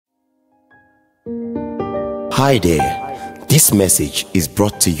Hi there. This message is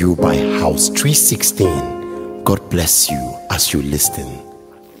brought to you by House 316. God bless you as you listen.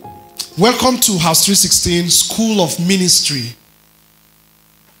 Welcome to House 316 School of Ministry.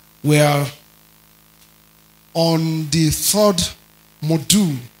 We are on the third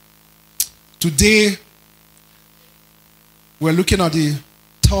module. Today, we're looking at the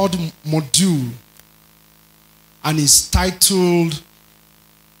third module, and it's titled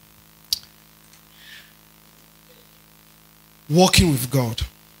Walking with God.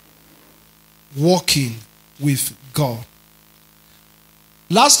 Walking with God.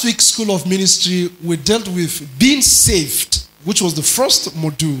 Last week's School of Ministry, we dealt with being saved, which was the first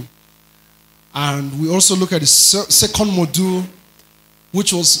module. And we also looked at the second module,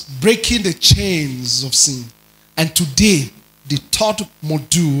 which was breaking the chains of sin. And today, the third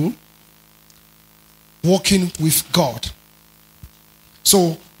module, walking with God.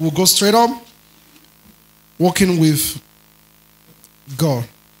 So we'll go straight up. Walking with God.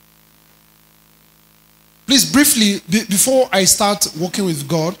 Please, briefly, before I start walking with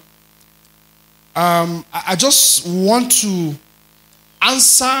God, I just want to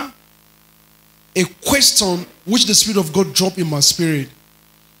answer a question which the Spirit of God dropped in my spirit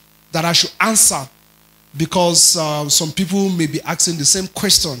that I should answer, because some people may be asking the same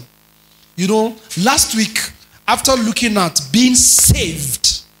question. You know, last week, after looking at being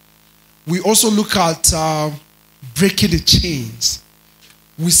saved, we also look at breaking the chains.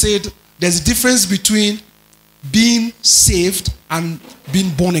 We said there's a difference between being saved and being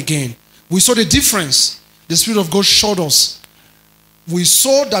born again. We saw the difference. The Spirit of God showed us. We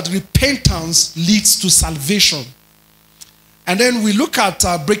saw that repentance leads to salvation. And then we look at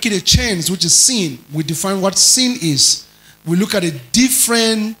breaking the chains, which is sin. We define what sin is. We look at the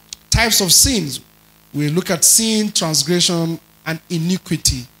different types of sins. We look at sin, transgression, and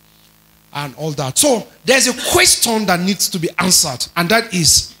iniquity, and all that. So there's a question that needs to be answered, and that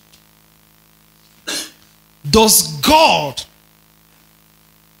is, does God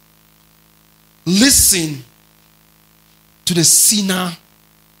listen to the sinner?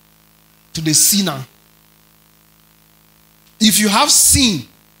 To the sinner? If you have sin,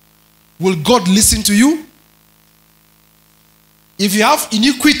 will God listen to you? If you have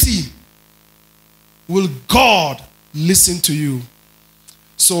iniquity, will God listen to you?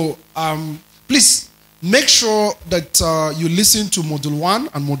 So, please make sure that you listen to Module 1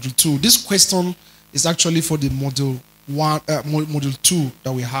 and Module 2. This question is actually for the Module 1, Module 2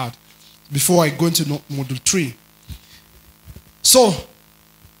 that we had before I go into Module 3. So,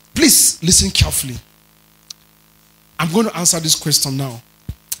 please listen carefully. I'm going to answer this question now.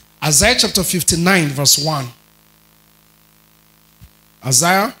 Isaiah chapter 59, verse 1.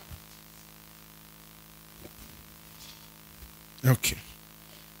 Isaiah. Okay.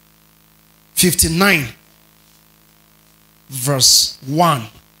 59, verse 1.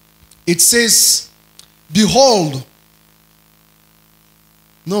 It says, behold.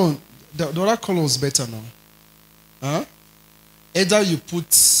 No, the other color is better now. Huh? Either you put,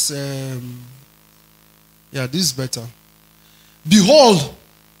 yeah, this is better. Behold,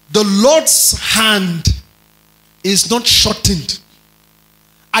 the Lord's hand is not shortened,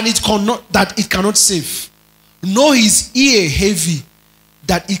 and it cannot save, nor his ear heavy,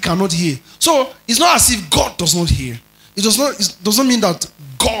 that he cannot hear. So it's not as if God does not hear. It doesn't mean that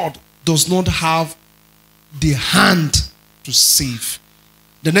God does not have the hand to save.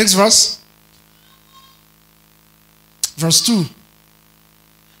 The next verse. Verse 2.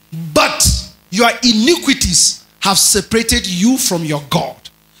 But your iniquities have separated you from your God,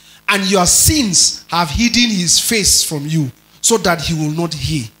 and your sins have hidden his face from you, so that he will not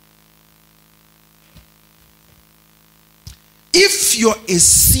hear. If you're a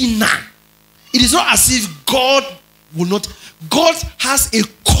sinner, it is not as if God will not. God has a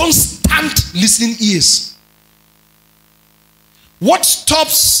constant listening ears. What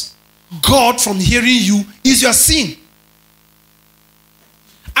stops God from hearing you is your sin.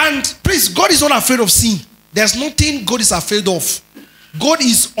 And please, God is not afraid of sin. There's nothing God is afraid of. God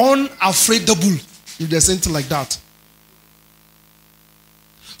is unafraidable, if there's anything like that.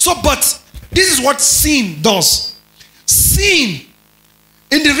 So, but this is what sin does. Sin,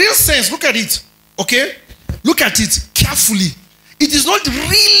 in the real sense, look at it, okay? Look at it carefully. It is not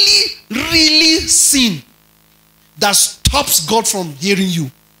really sin that stops God from hearing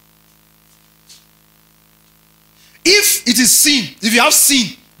you. If it is sin, if you have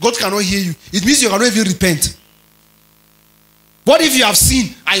sin, God cannot hear you. It means you cannot even repent. What if you have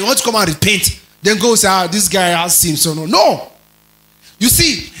sin and you want to come and repent? Then go say, this guy has sin, so no. No. You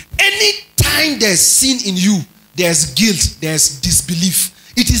see, any time there's sin in you, there's guilt, there's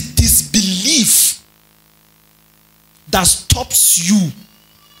disbelief. It is disbelief that stops you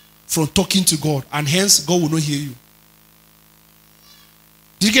from talking to God, and hence God will not hear you.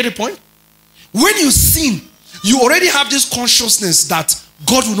 Did you get the point? When you sin, you already have this consciousness that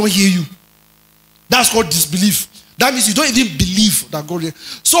God will not hear you. That's called disbelief. That means you don't even believe that God will hear.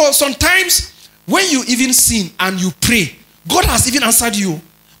 So sometimes when you even sin and you pray, God has even answered you.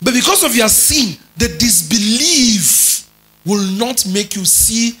 But because of your sin, the disbelief will not make you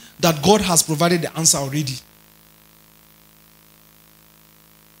see that God has provided the answer already.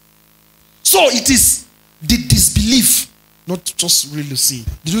 So it is the disbelief, not just really sin.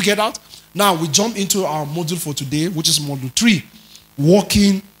 Did you get that? Now we jump into our module for today, which is module 3,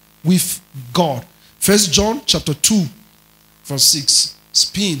 walking with God. 1 John chapter 2, verse 6.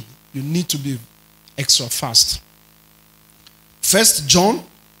 Spin, you need to be extra fast. 1 John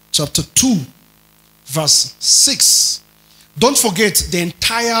chapter 2, verse 6. Don't forget, the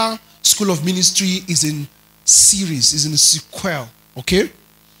entire School of Ministry is in series, is in a sequel. Okay?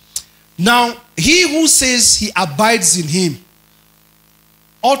 Now, he who says he abides in him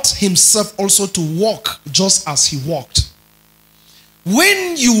ought himself also to walk just as he walked.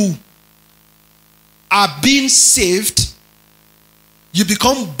 When you are being saved, you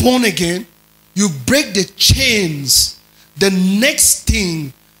become born again, you break the chains. The next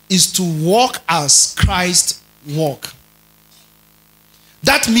thing is to walk as Christ walked.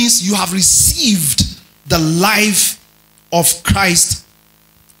 That means you have received the life of Christ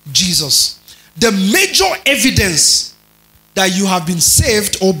Jesus. The major evidence that you have been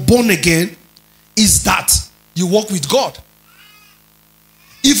saved or born again is that you walk with God.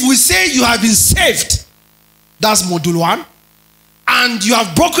 If we say you have been saved, that's module 1, and you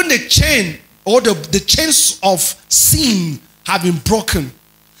have broken the chain, or the chains of sin have been broken,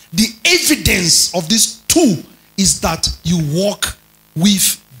 the evidence of these two is that you walk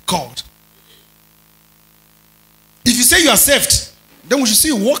with God. If you say you are saved, then we should see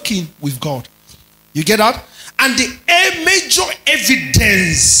you walking with God. You get that? And the major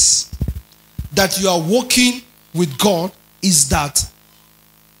evidence that you are walking with God is that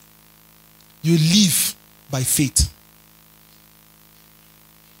you live by faith.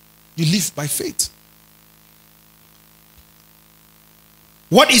 You live by faith.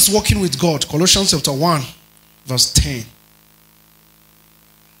 What is walking with God? Colossians chapter 1, verse 10.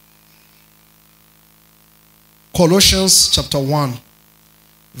 Colossians chapter 1,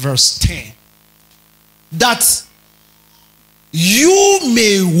 verse 10. That you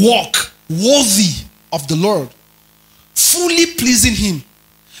may walk worthy of the Lord, fully pleasing him,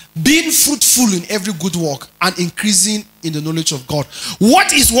 being fruitful in every good work and increasing in the knowledge of God.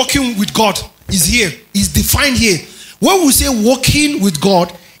 What is walking with God is here, is defined here. When we say walking with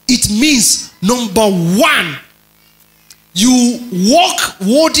God, it means number 1, you walk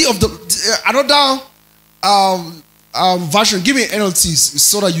worthy of the another version. Give me NLT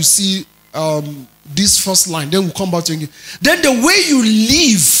so that you see this first line. Then we'll come back to it. Then the way you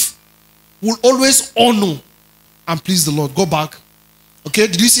live will always honor and please the Lord. Go back. Okay,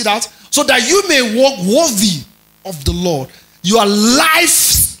 did you see that? So that you may walk worthy of the Lord. Your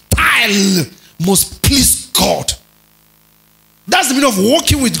lifestyle must please God. That's the meaning of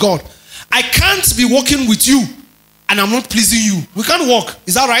walking with God. I can't be walking with you and I'm not pleasing you. We can't walk.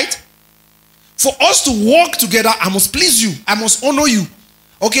 Is that right? For us to walk together, I must please you. I must honor you.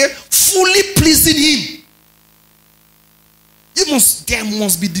 Okay? Fully pleasing him. There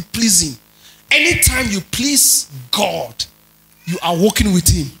must be the pleasing. Anytime you please God, you are walking with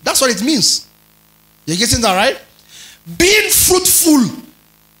him. That's what it means. You're getting that right? Being fruitful.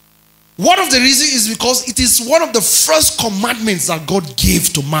 One of the reasons is because it is one of the first commandments that God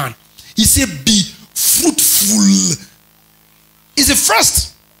gave to man. He said, be fruitful. It's the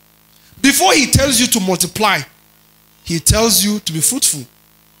first. Before he tells you to multiply, he tells you to be fruitful.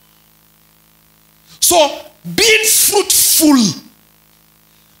 So, being fruitful,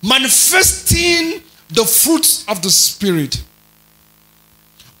 manifesting the fruits of the Spirit,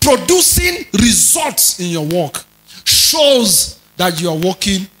 producing results in your work, shows that you are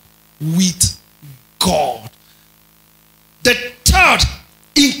working with God. The third,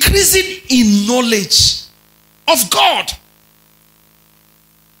 increasing in knowledge of God.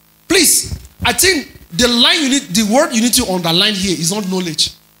 Please, I think the word you need to underline here is not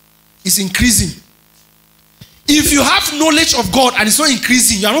knowledge. It's increasing. If you have knowledge of God and it's not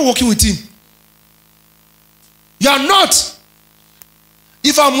increasing, you are not working with him. You are not.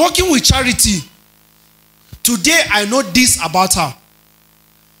 If I'm working with Charity, today I know this about her.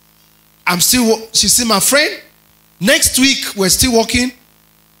 She's still my friend. Next week, we're still working.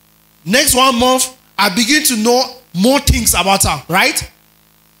 Next 1 month, I begin to know more things about her, right?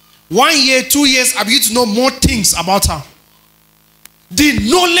 1 year, 2 years, I begin to know more things about her. The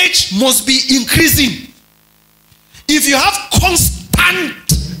knowledge must be increasing. If you have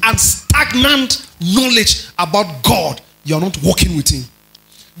constant and stagnant knowledge about God, you are not walking with Him.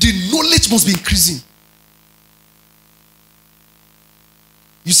 The knowledge must be increasing.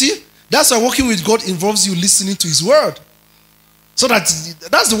 You see, that's why walking with God involves you listening to His word. So that's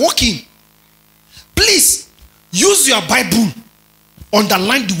the walking. Please use your Bible.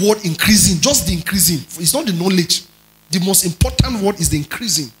 Underline the word increasing. Just the increasing. It's not the knowledge. The most important word is the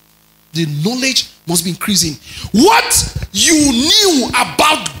increasing. The knowledge must be increasing. What you knew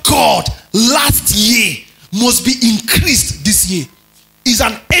about God last year must be increased this year. Is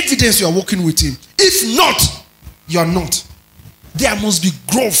an evidence you are walking with Him. If not, you are not. There must be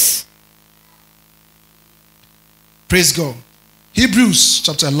growth. Praise God. Hebrews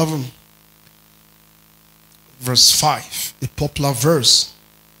chapter 11, verse 5, a popular verse.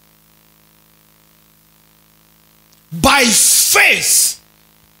 By faith,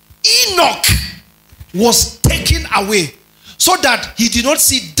 Enoch was taken away so that he did not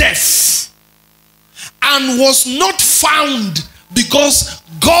see death, and was not found because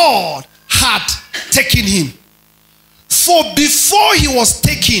God had taken him. For before he was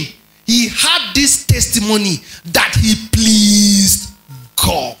taken, he had this testimony that he pleased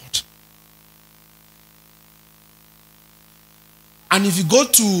God. And if you go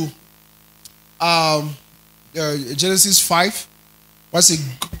to Genesis 5, where say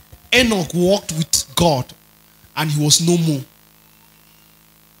Enoch walked with God and he was no more.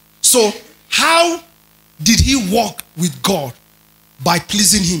 So how did he walk with God? By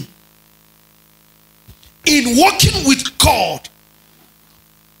pleasing Him. In walking with God,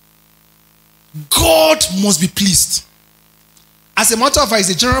 God must be pleased. As a matter of fact, it's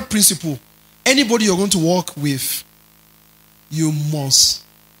a general principle. Anybody you're going to walk with, you must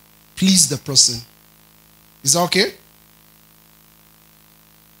please the person. Is that okay?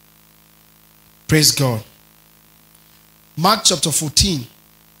 Praise God. Mark chapter 14,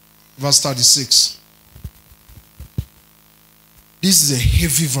 verse 36. This is a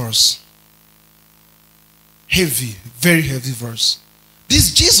heavy verse. Heavy, very heavy verse. This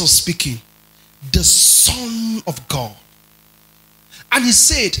is Jesus speaking, the Son of God. And he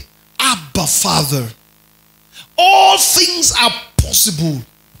said, Abba, Father, all things are possible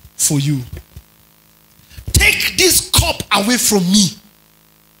for you. Take this cup away from me.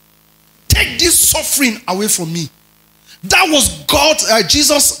 Take this suffering away from me. That was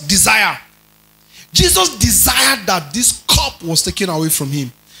Jesus' desire. Jesus desired that this cup was taken away from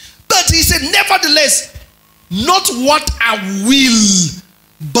him. But he said, nevertheless, not what I will,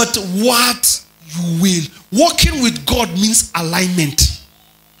 but what you will. Walking with God means alignment.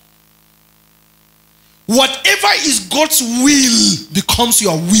 Whatever is God's will becomes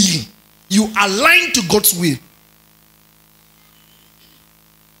your will. You align to God's will.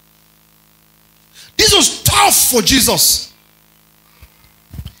 This was tough for Jesus.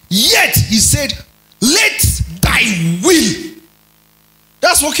 Yet he said, let thy will.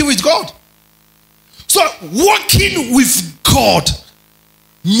 That's walking with God. So walking with God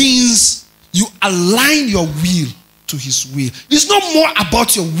means you align your will to his will. It's not more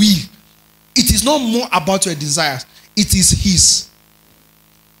about your will. It is not more about your desires. It is his.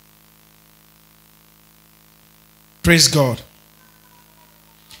 Praise God.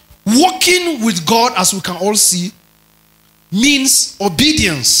 Walking with God, as we can all see, means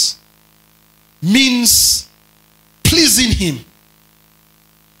obedience, means pleasing him,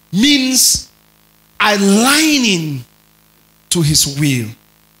 means aligning to his will.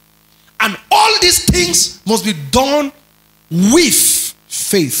 And all these things must be done with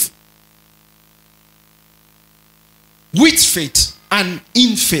faith. With faith and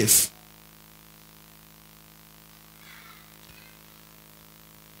in faith.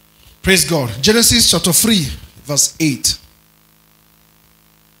 Praise God. Genesis chapter 3, verse 8.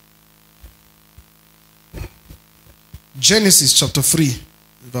 Genesis chapter 3,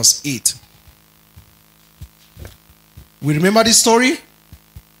 verse 8. We remember this story?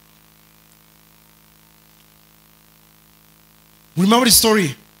 Remember the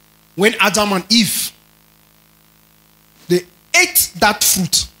story when Adam and Eve, they ate that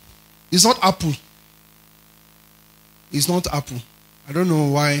fruit. It's not apple. It's not apple. I don't know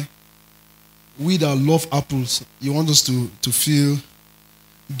why we that love apples, you want us to feel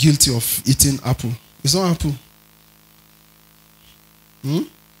guilty of eating apple. It's not apple.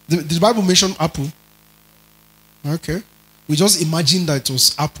 The Bible mentioned apple. Okay. We just imagine that it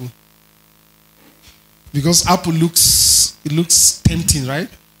was apple. Because apple looks tempting, right?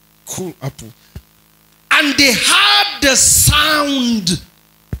 Cool apple. And they heard the sound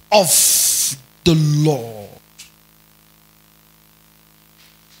of the Lord.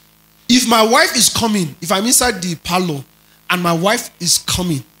 If my wife is coming, if I'm inside the parlor and my wife is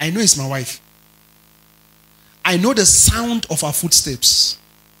coming, I know it's my wife. I know the sound of her footsteps.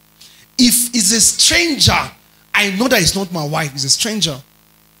 If it's a stranger, I know that it's not my wife, it's a stranger.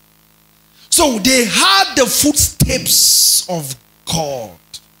 So they had the footsteps of God,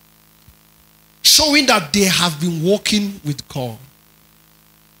 showing that they have been walking with God.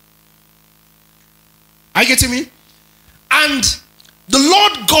 Are you getting me? And the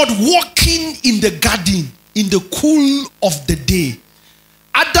Lord God walking in the garden in the cool of the day.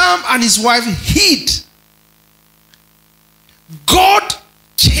 Adam and his wife hid. God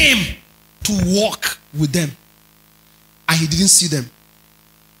came to walk with them, and he didn't see them.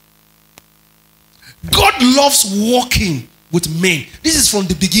 God loves walking with men. This is from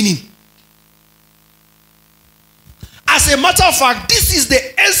the beginning. As a matter of fact, this is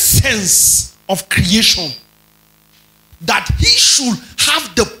the essence of creation, that he should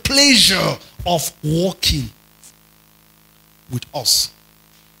have the pleasure of walking with us.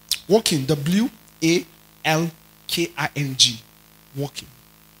 Walking, W-A-L-K-I-N-G, walking.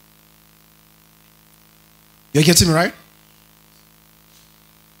 You're getting me right?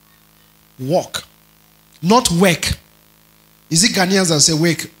 Walk, not work. Is it Ghanaians that say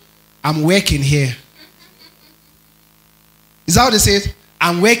work? I'm working here. Is that how they say it?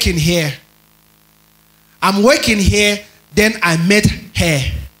 I'm working here. I'm working here, then I met her.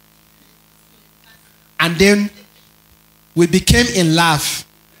 And then we became in love.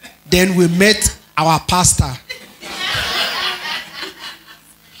 Then we met our pastor.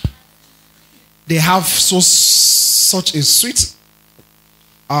 They have such a sweet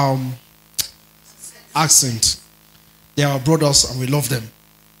accent. They are our brothers and we love them.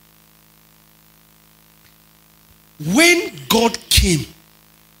 When God came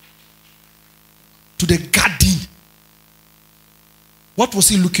to the garden, what was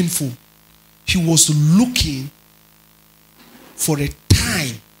he looking for? He was looking for a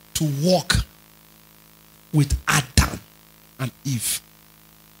time to walk with Adam and Eve.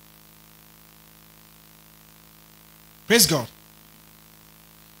 Praise God.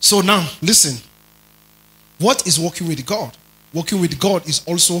 So now, listen. What is walking with God? Walking with God is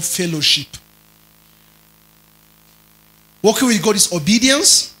also fellowship. Walking with God is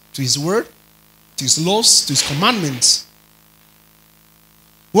obedience to his word, to his laws, to his commandments.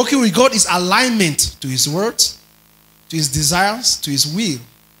 Walking with God is alignment to his words, to his desires, to his will.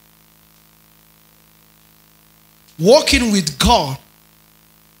 Walking with God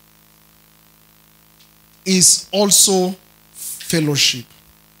is also fellowship.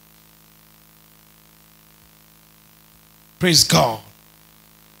 Praise God.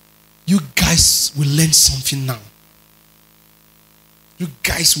 You guys will learn something now. You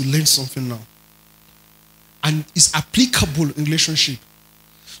guys will learn something now. And it's applicable in relationship.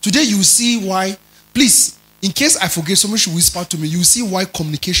 Today you will see why, please, in case I forget, someone should whisper to me, you will see why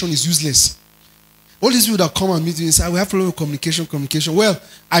communication is useless. All these people that come and meet you and say, we have problem with communication. Well,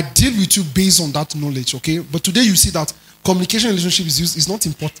 I deal with you based on that knowledge, okay? But today you see that communication in relationship is not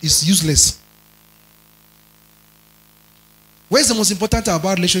important, it's useless. Where's the most important thing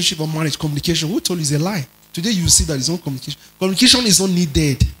about relationship or marriage? Communication. Who told you it's a lie? Today you see that it's not communication. Communication is not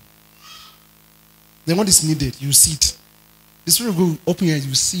needed. Then what is needed? You see it. The Spirit will open your eyes,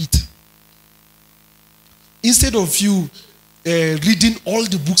 you see it. Instead of you reading all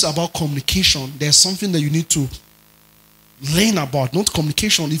the books about communication, there's something that you need to learn about, not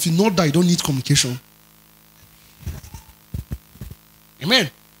communication. If you know that, you don't need communication. Amen.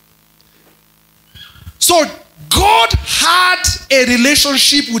 So God had a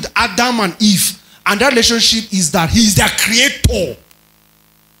relationship with Adam and Eve, and that relationship is that he is their creator.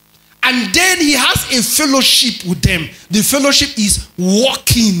 And then he has a fellowship with them. The fellowship is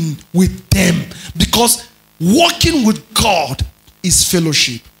walking with them, because walking with God is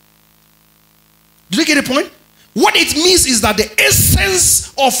fellowship. Do you get the point? What it means is that the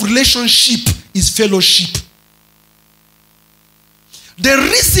essence of relationship is fellowship. The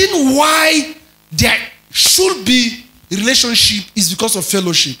reason why there should be relationship is because of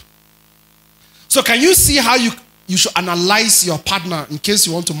fellowship. So can you see how you should analyze your partner in case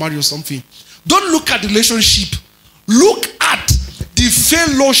you want to marry or something? Don't look at the relationship. Look at the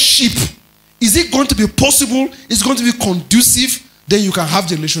fellowship. Is it going to be possible? Is it going to be conducive? Then you can have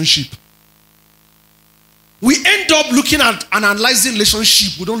the relationship. We end up looking at and analyzing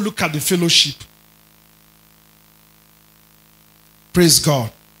relationship. We don't look at the fellowship. Praise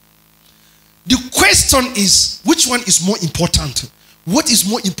God. The question is, which one is more important? What is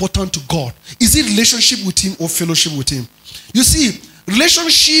more important to God? Is it relationship with him or fellowship with him? You see,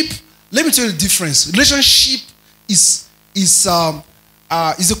 Relationship, let me tell you the difference. Relationship is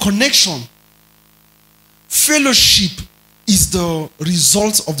a connection. Fellowship is the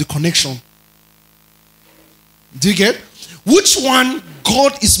result of the connection. Do you get? Which one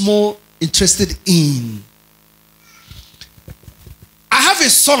God is more interested in? I have a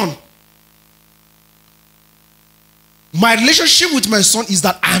son. My relationship with my son is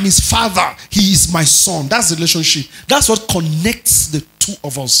that I am his father. He is my son. That's the relationship. That's what connects the two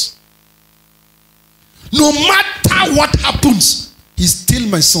of us. No matter what happens, he's still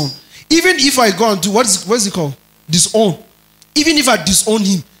my son. Even if I go and do, what's it called? Disown. Even if I disown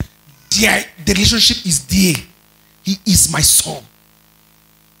him, the relationship is there. He is my son.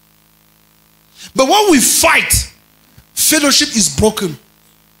 But when we fight, fellowship is broken.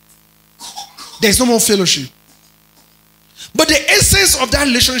 There's no more fellowship. But the essence of that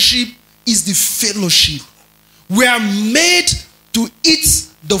relationship is the fellowship. We are made to eat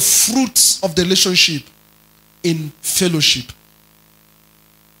the fruits of the relationship in fellowship.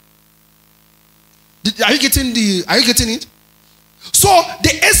 Are you getting it? So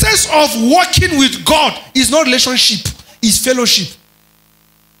the essence of working with God is not relationship, is fellowship.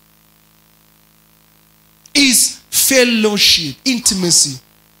 Is fellowship, intimacy.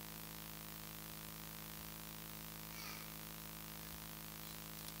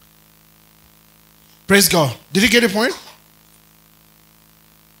 Praise God. Did you get the point?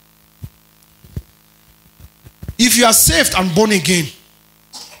 If you are saved and born again,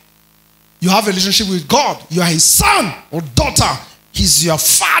 you have a relationship with God. You are his son or daughter. He's your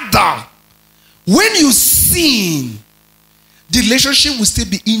father. When you sin, the relationship will still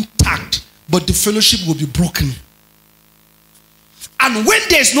be intact, but the fellowship will be broken. And when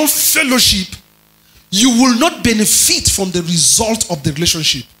there's no fellowship, you will not benefit from the result of the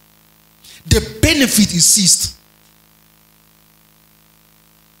relationship. The benefit is ceased.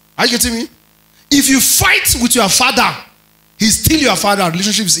 Are you getting me? If you fight with your father, he's still your father.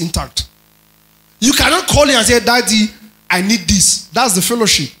 Relationship is intact. You cannot call him and say, Daddy, I need this. That's the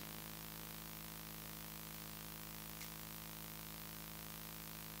fellowship.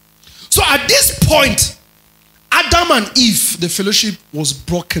 So at this point, Adam and Eve, the fellowship was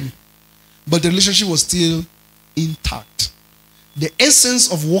broken, but the relationship was still intact. The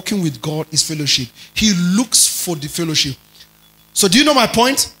essence of walking with God is fellowship. He looks for the fellowship. So do you know my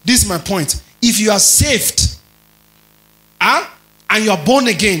point? This is my point. If you are saved, and you are born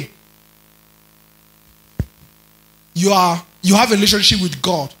again, you have a relationship with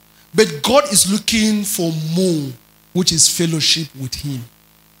God. But God is looking for more, which is fellowship with him.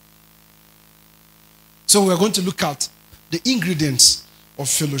 So we are going to look at the ingredients of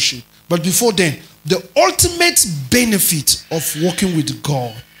fellowship. But before then, the ultimate benefit of walking with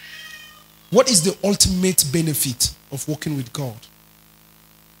God. What is the ultimate benefit of walking with God?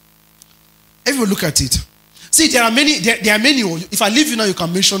 Everyone look at it. See, there are many. If I leave you now, you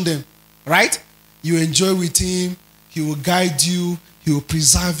can mention them. Right? You enjoy with him. He will guide you. He will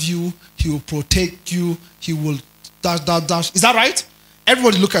preserve you. He will protect you. He will dash. Is that right?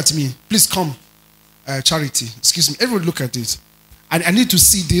 Everybody look at me. Please come. Charity. Excuse me. Everybody look at it. I need to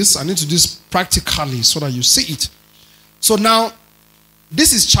see this. I need to do this practically so that you see it. So now,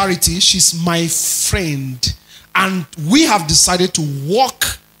 this is Charity. She's my friend. And we have decided to walk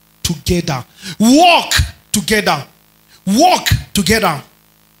together. Walk together. Walk together.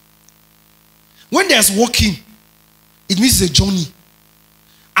 When there's walking, it means it's a journey.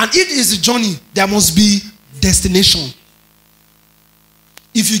 And if it's a journey, there must be destination.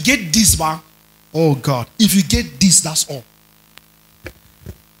 If you get this, oh God. If you get this, that's all.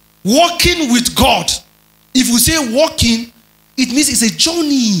 Walking with God. If we say walking, it means it's a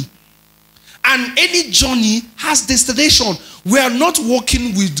journey. And any journey has destination. We are not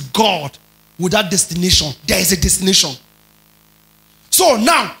walking with God without destination. There is a destination. So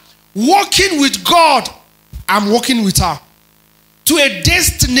now, walking with God, I'm walking with her to a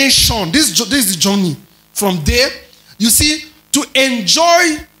destination. This is the journey. From there, you see, to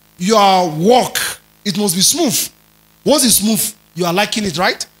enjoy your walk, it must be smooth. Once it's smooth, you are liking it,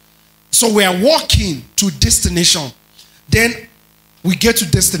 right? So we are walking to destination. Then we get to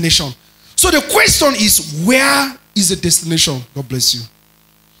destination. So the question is, where is the destination? God bless you.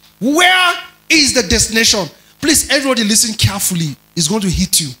 Where is the destination? Please, everybody listen carefully. It's going to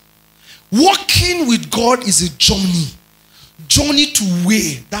hit you. Walking with God is a journey. Journey to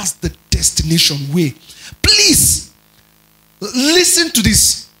where? That's the destination. Where? Please, listen to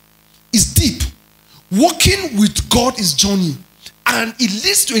this. It's deep. Walking with God is journey. And it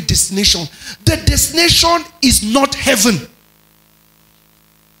leads to a destination. The destination is not heaven.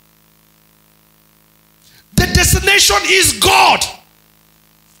 The destination is God.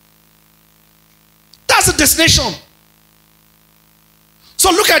 That's the destination. So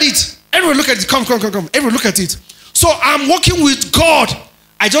look at it. Everyone look at it. Come. Everyone look at it. So I'm walking with God.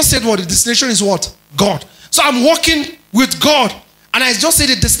 I just said what? The destination is what? God. So I'm walking with God. And I just said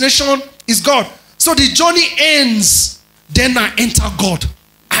the destination is God. So the journey ends. Then I enter God.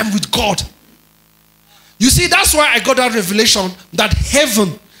 I'm with God. You see, that's why I got that revelation that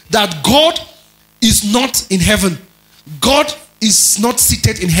heaven, that God is not in heaven. God is not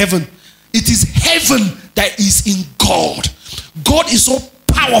seated in heaven. It is heaven that is in God. God is so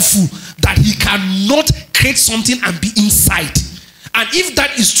powerful that he cannot create something and be inside. And if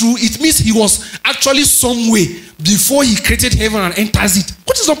that is true, it means he was actually somewhere before he created heaven and enters it.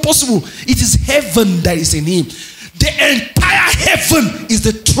 What is not possible? It is heaven that is in him. The entire heaven is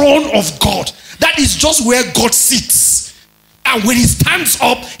the throne of God. That is just where God sits. And when he stands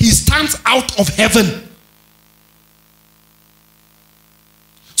up, he stands out of heaven.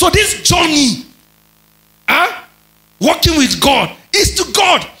 So this journey, walking with God, is to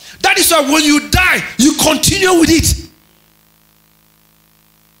God. That is why when you die, you continue with it.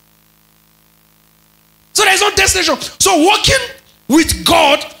 So there is no destination. So walking with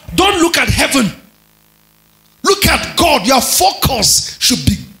God, don't look at heaven. Look at God. Your focus should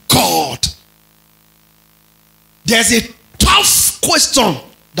be God. There's a tough question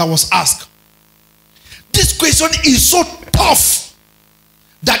that was asked. This question is so tough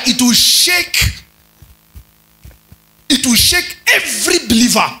that it will shake every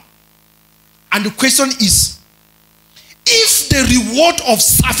believer. And the question is, if the reward of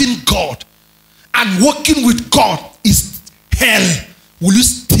serving God and working with God is hell, will you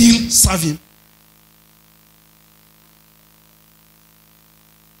still serve him?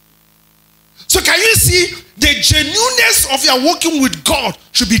 So can you see the genuineness of your working with God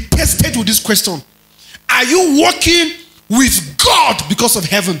should be tested with this question. Are you working with God because of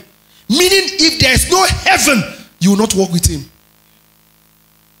heaven? Meaning if there is no heaven, you will not work with him.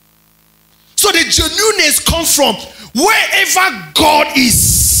 So the genuineness comes from wherever God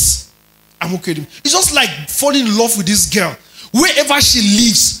is, I'm okay with him. It's just like falling in love with this girl. Wherever she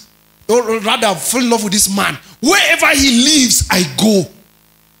lives, or rather fall in love with this man. Wherever he lives, I go.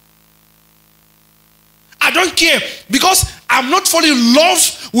 I don't care, because I'm not falling in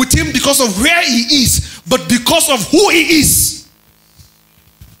love with him because of where he is, but because of who he is.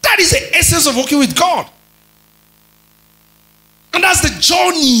 That is the essence of working with God. And that's the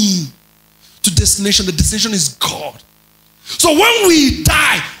journey to destination. The destination is God. So when we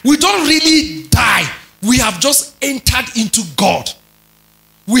die, we don't really die. We have just entered into God.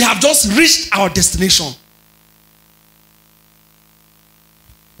 We have just reached our destination.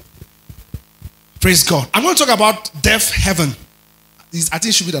 Praise God. I'm going to talk about death, heaven. I think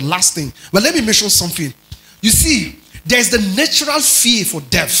it should be the last thing. But let me mention something. You see, there's the natural fear for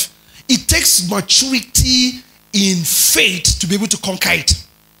death. It takes maturity in faith to be able to conquer it.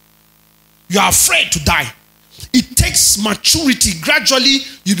 You are afraid to die. It takes maturity. Gradually,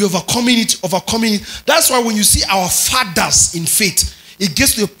 you'll be overcoming it. That's why when you see our fathers in faith, it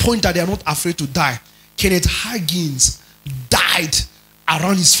gets to a point that they are not afraid to die. Kenneth Hagin died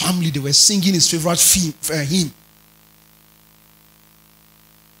around his family. They were singing his favorite hymn.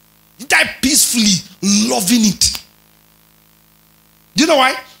 He died peacefully, loving it. Do you know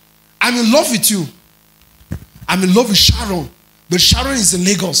why? I'm in love with you. I'm in love with Sharon. But Sharon is in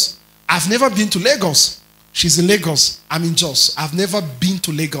Lagos. I've never been to Lagos. She's in Lagos. I'm in Jos. I've never been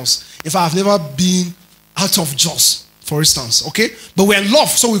to Lagos. In fact, I've never been out of Jos, for instance. Okay? But we're in love,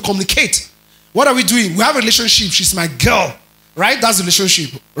 so we communicate. What are we doing? We have a relationship. She's my girl. Right? That's the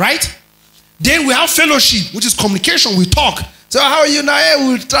relationship. Right? Then we have fellowship, which is communication. We talk. So how are you now? Hey,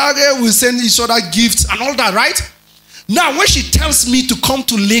 we'll talk. We'll send each other gifts and all that. Right? Now, when she tells me to come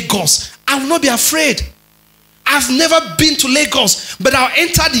to Lagos, I will not be afraid. I've never been to Lagos, but I'll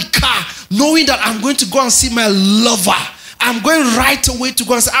enter the car knowing that I'm going to go and see my lover. I'm going right away to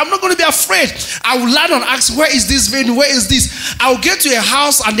go and say, I'm not going to be afraid. I will land and ask, where is this venue? Where is this? I will get to a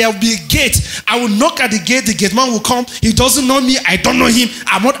house and there will be a gate. I will knock at the gate. The gate man will come. He doesn't know me. I don't know him.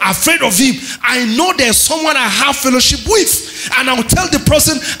 I'm not afraid of him. I know there's someone I have fellowship with. And I will tell the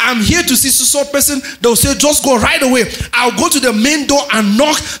person, I'm here to see so person. They'll say, just go right away. I'll go to the main door and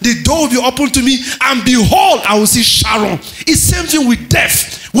knock. The door will be open to me. And behold, I will see Sharon. It's same thing with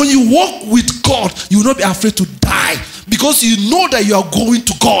death. When you walk with God, you will not be afraid to die. Because you know that you are going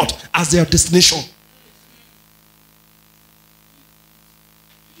to God as their destination.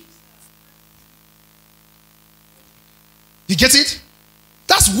 You get it?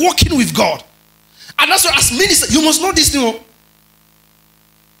 That's walking with God. And that's why as minister, you must know this thing.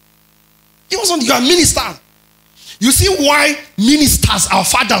 You must know you are minister. You see why ministers, our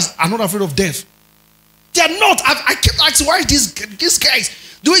fathers, are not afraid of death. They are not. I kept asking why these guys.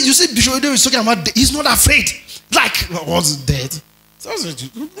 The way you see Bishop is talking about, he's not afraid. Like, what's dead? No,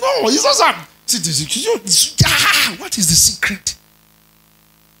 he's not that. What is the secret?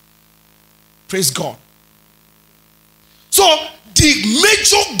 Praise God. So the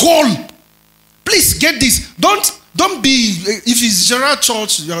major goal, please get this. Don't be, if it's general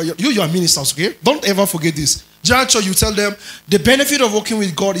church, you are ministers, okay? Don't ever forget this. General church, you tell them the benefit of working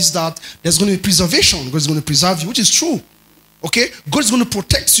with God is that there's going to be preservation. God is going to preserve you, which is true. Okay? God is going to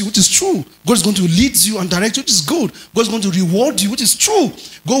protect you, which is true. God is going to lead you and direct you, which is good. God is going to reward you, which is true.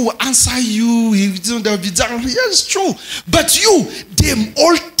 God will answer you. There will be down. Yeah, it's true. But you, the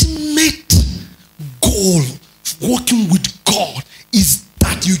ultimate goal working with God is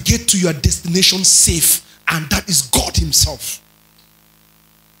that you get to your destination safe, and that is God himself.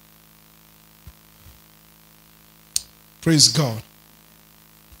 Praise God.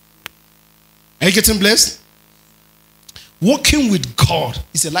 Are you getting blessed? Walking with God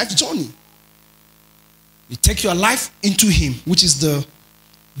is a life journey. You take your life into him, which is the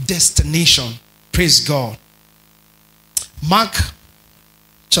destination. Praise God. Mark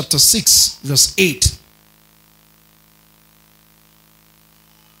chapter 6, verse 8.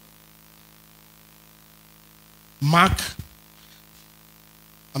 Mark,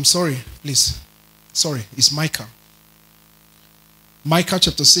 I'm sorry, please. Sorry, it's Micah. Micah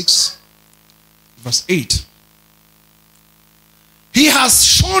chapter 6, verse 8. He has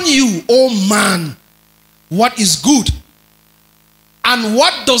shown you, O man, what is good. And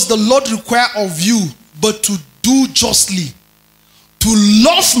what does the Lord require of you but to do justly, to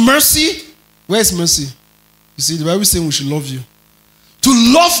love mercy? Where's mercy? You see, the Bible is saying we should love you. To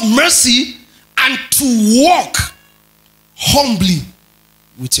love mercy and to walk humbly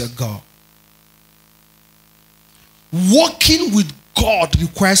with your God. Walking with God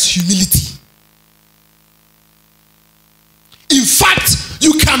requires humility. In fact,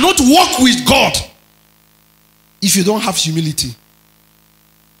 you cannot walk with God if you don't have humility.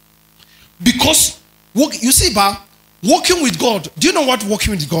 Because, you see, walking with God, do you know what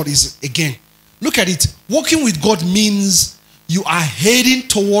walking with God is again? Look at it. Walking with God means you are heading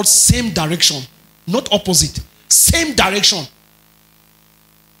towards same direction, not opposite. Same direction.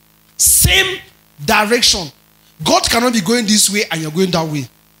 Same direction. God cannot be going this way and you're going that way.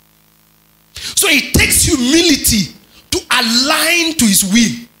 So it takes humility to align to his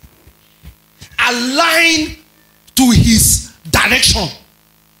will. Align to his direction.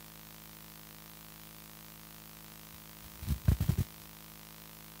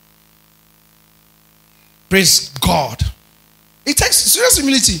 Praise God. It takes serious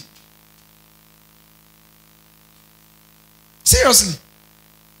humility. Seriously.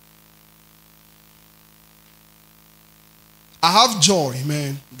 I have joy,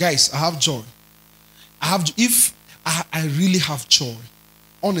 man. Guys, I have joy. I really have joy.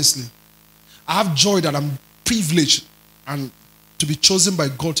 Honestly. I have joy that I'm privileged and to be chosen by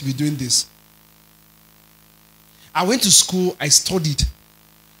God to be doing this. I went to school, I studied.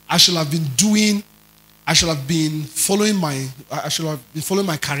 I should have been following my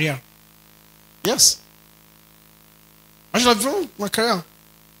career. Yes. I should have followed my career.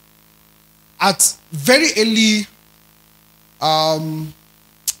 At very early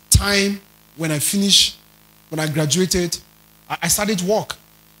time when I graduated, I started work.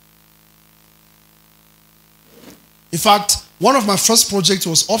 In fact, one of my first projects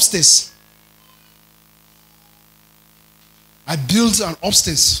was upstairs. I built an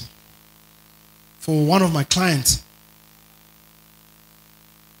upstairs for one of my clients.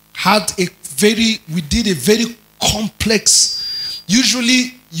 We did a very complex.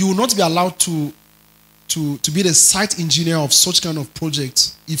 Usually, you will not be allowed to be the site engineer of such kind of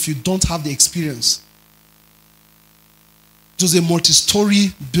projects if you don't have the experience. It was a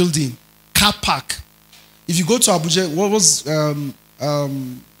multi-story building, car park. If you go to Abuja, what was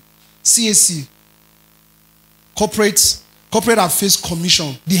CAC, Corporate Affairs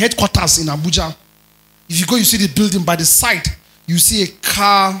Commission, the headquarters in Abuja. If you go, you see the building by the side. You see a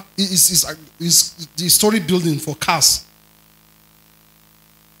car. It's the story building for cars.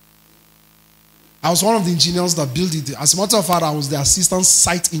 I was one of the engineers that built it. As a matter of fact, I was the assistant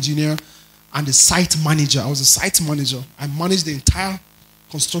site engineer and the site manager. I was the site manager. I managed the entire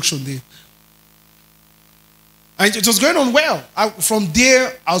construction there. And it was going on well. From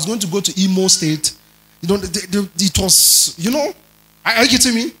there, I was going to go to Imo State. It was, are you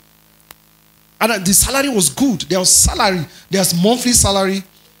getting me? And the salary was good. There was salary. There's monthly salary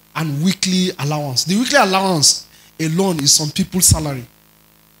and weekly allowance. The weekly allowance alone is some people's salary.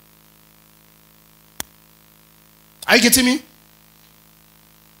 Are you getting me?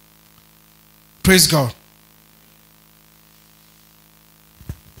 Praise God.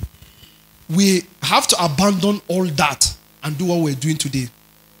 we have to abandon all that and do what we're doing today.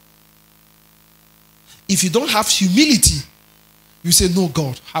 If you don't have humility, you say, no,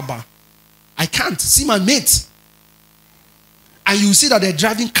 God, Haba, I can't. See my mates. And you see that they're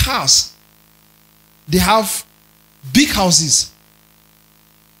driving cars. They have big houses.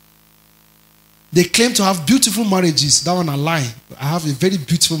 They claim to have beautiful marriages. That one a lie. I have a very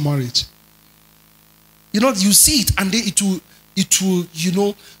beautiful marriage. You know, you see it and then it will, you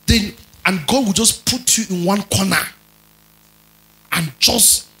know, then, and God will just put you in one corner and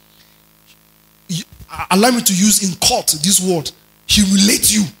just, allow me to use in court this word,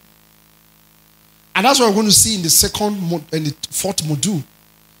 humiliate you. And that's what we're going to see in the second and the fourth module.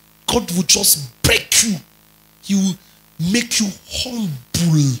 God will just break you. He will make you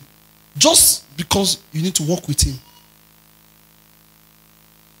humble. Just because you need to walk with him.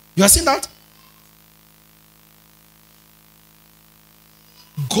 You are seeing that?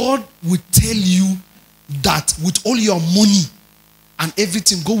 God will tell you that with all your money and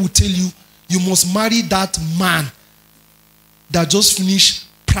everything, God will tell you, you must marry that man that just finished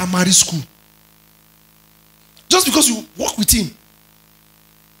primary school. Just because you walk with him.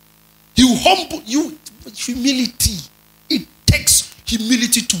 He will humble you. Humility. It takes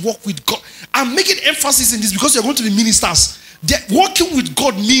humility to walk with God. I'm making emphasis in this because you're going to be ministers. Walking with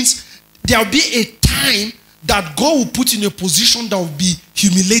God means there will be a time that God will put you in a position that will be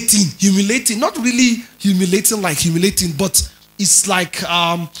humiliating. Humiliating. Not really humiliating like humiliating, but it's like,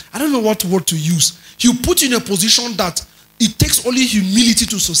 I don't know what word to use. He'll put you in a position that it takes only humility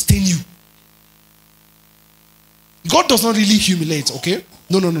to sustain you. God does not really humiliate, okay?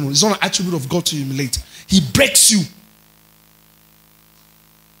 No. It's not an attribute of God to humiliate. He breaks you.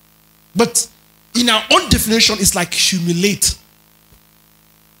 But in our own definition, it's like humiliate.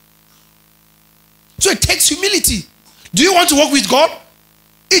 So it takes humility. Do you want to work with God?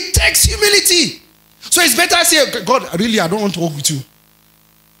 It takes humility. So it's better I say, God, really, I don't want to work with you.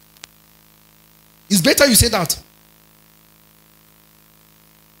 It's better you say that.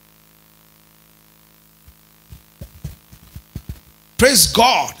 Praise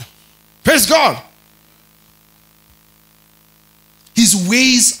God. Praise God. His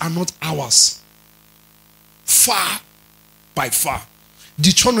ways are not ours. Far by far.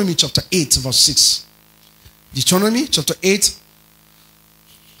 Deuteronomy chapter 8 verse 6. Deuteronomy chapter 8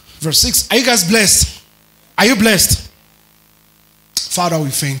 verse 6. Are you guys blessed? Are you blessed? Father, we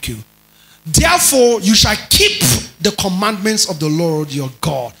thank you. Therefore, you shall keep the commandments of the Lord your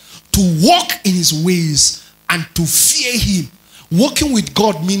God, to walk in his ways and to fear him. Walking with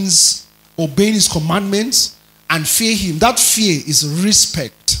God means obeying his commandments and fear him. That fear is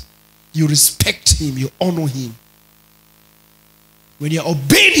respect. You respect him, you honor him. When you're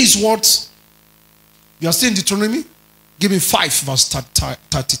obeying his words, you are still in Deuteronomy? Give me 5 verse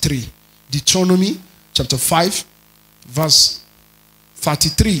 33. Deuteronomy chapter 5 verse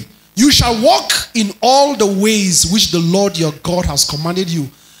 33. You shall walk in all the ways which the Lord your God has commanded you,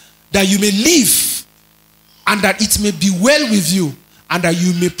 that you may live, and that it may be well with you, and that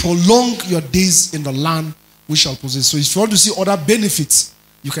you may prolong your days in the land we shall possess. So if you want to see other benefits,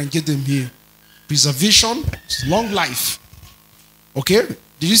 you can get them here. Preservation, long life. Okay?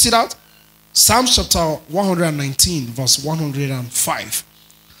 Did you see that? Psalm chapter 119 verse 105.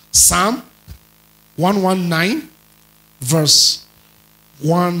 Psalm 119 verse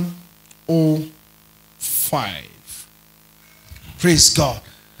 105. Praise God.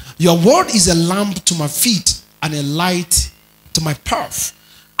 Your word is a lamp to my feet and a light to my path.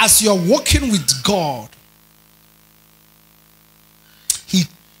 As you are walking with God,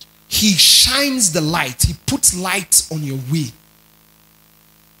 He shines the light. He puts light on your way.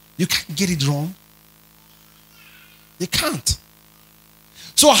 You can't get it wrong. You can't.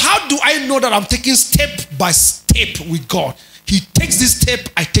 So how do I know that I'm taking step by step with God? He takes this step,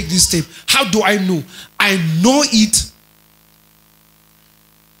 I take this step. How do I know? I know it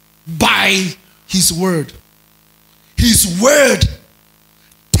by his word. His word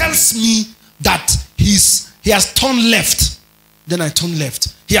tells me that he has turned left, then I turn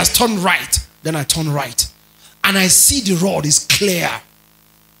left. He has turned right, then I turn right. And I see the road is clear.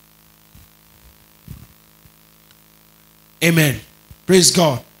 Amen. Praise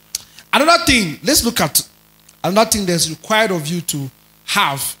God. Another thing, let's look at another thing that's required of you to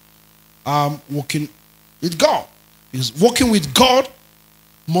have walking with God. Because walking with God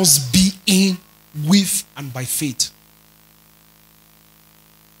must be in, with, and by faith.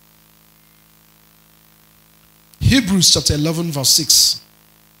 Hebrews chapter 11 verse 6.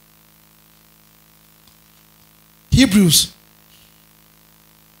 Hebrews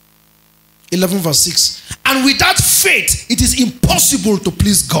 11 verse 6. And without faith, it is impossible to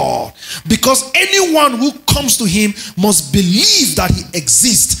please God, because anyone who comes to him must believe that he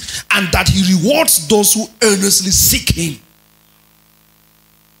exists and that he rewards those who earnestly seek him.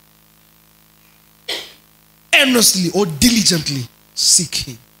 Earnestly or diligently seek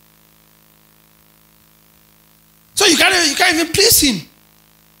him. So you can't even please him.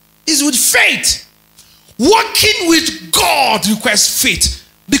 It's with faith. Walking with God requires faith.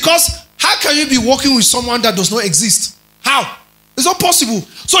 Because how can you be walking with someone that does not exist? How? It's not possible.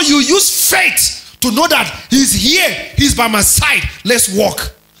 So you use faith to know that he's here, he's by my side. Let's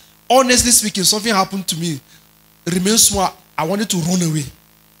walk. Honestly speaking, something happened to me. Remain small. I wanted to run away.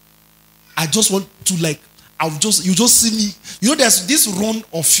 I just want to you just see me. You know, there's this run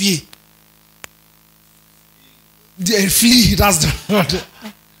of fear. The flee, that's the word.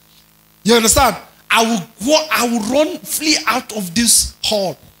 You understand? I will run, flee out of this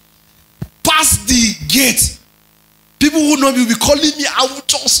hall. Past the gate. People who know me will be calling me.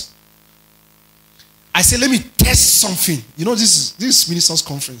 I say, let me test something. You know, this ministers'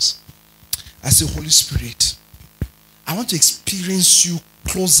 conference. I say, Holy Spirit, I want to experience you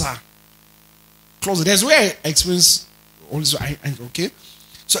closer. Closer. That's where I experience Holy Spirit. Okay?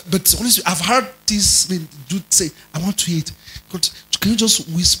 So, but Holy Spirit, I've heard this dude say, I want to eat. God, can you just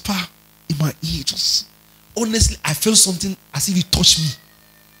whisper in my ear? Just honestly, I felt something as if he touched me.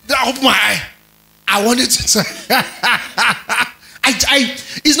 Then I opened my eye. I wanted to.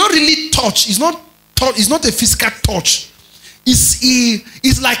 It's not really touch. It's not a physical touch.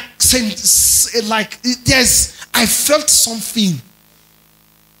 It's like I felt something.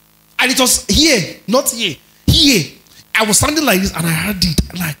 And it was here, not here. Here. I was standing like this and I heard it.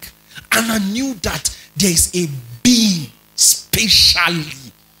 And I knew that there is a being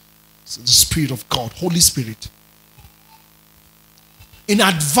spatially. So the Spirit of God, Holy Spirit. In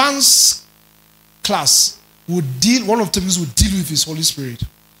advanced class, one of the things we deal with is Holy Spirit.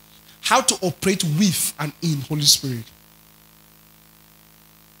 How to operate with and in Holy Spirit.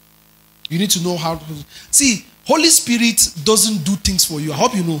 You need to know how to. See, Holy Spirit doesn't do things for you. I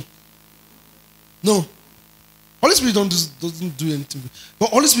hope you know. No. Holy Spirit doesn't do anything. But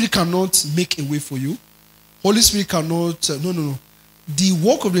Holy Spirit cannot make a way for you. Holy Spirit cannot. No. The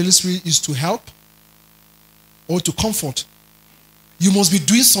work of the Holy Spirit is to help or to comfort. You must be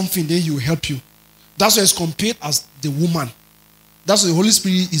doing something, then he will help you. That's why it's compared as the woman. That's why the Holy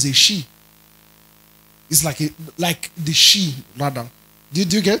Spirit is a she. It's like the she, rather. Do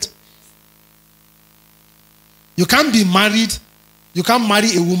you get? You can't be married. You can't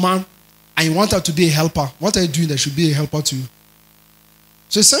marry a woman and you want her to be a helper. What are you doing that should be a helper to you?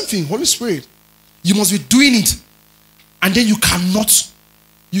 So the same thing, Holy Spirit. You must be doing it. And then you cannot.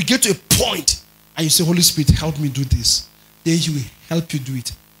 You get to a point and you say, Holy Spirit, help me do this. Then he will help you do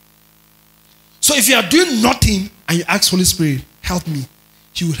it. So if you are doing nothing and you ask Holy Spirit, help me,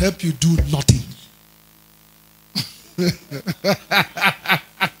 he will help you do nothing.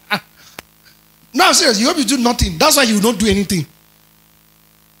 No, I'm serious. You help you do nothing. That's why you will not do anything.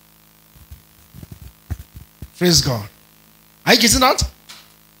 Praise God. Are you getting that?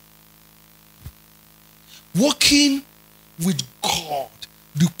 Walking with God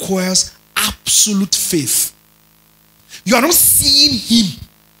requires absolute faith. You are not seeing him.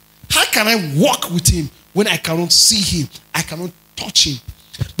 How can I walk with him when I cannot see him? I cannot touch him.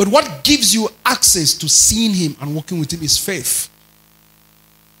 But what gives you access to seeing him and walking with him is faith.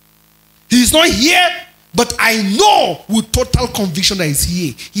 He is not here, but I know with total conviction that he's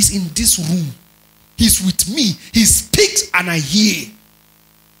here. He's in this room. He's with me. He speaks and I hear.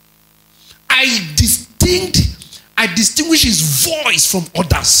 I distinguish his voice from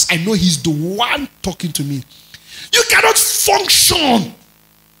others. I know he's the one talking to me. You cannot function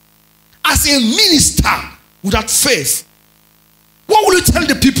as a minister without faith. What will you tell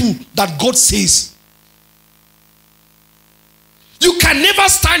the people that God says? You can never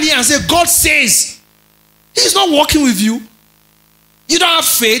stand here and say, God says. He's not working with you. You don't have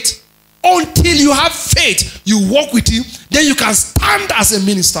faith. Until you have faith, you walk with him, then you can stand as a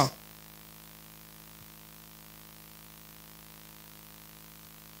minister.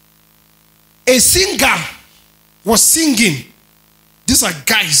 A singer was singing. These are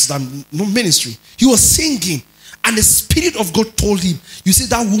guys that know ministry. He was singing, and the Spirit of God told him, you see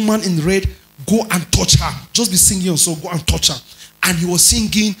that woman in red, go and touch her. Just be singing, so go and touch her. And he was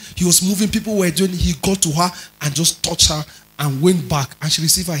singing, he was moving, people were doing, he got to her and just touched her and went back, and she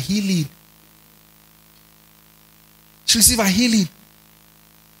received a healing. She received a healing.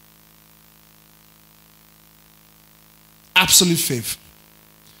 Absolute faith.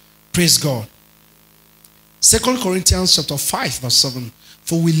 Praise God. 2 Corinthians chapter 5 verse 7.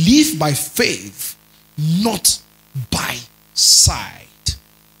 For we live by faith, not by sight.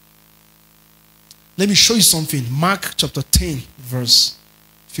 Let me show you something. Mark chapter 10, verse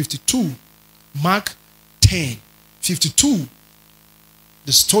 52. Mark 10, 52.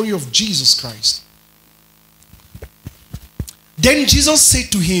 The story of Jesus Christ. Then Jesus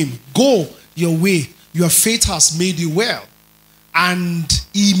said to him, go your way, your faith has made you well. And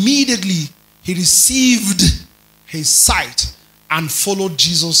immediately he received his sight and followed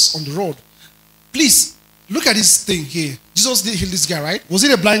Jesus on the road. Please, look at this thing here. Jesus did heal this guy, right? Was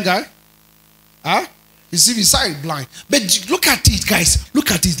it a blind guy? Huh? You see his sight blind. But look at it, guys.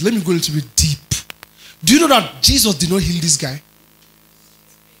 Look at it. Let me go a little bit deep. Do you know that Jesus did not heal this guy?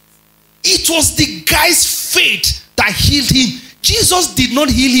 It was the guy's faith that healed him. Jesus did not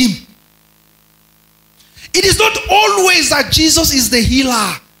heal him. It is not always that Jesus is the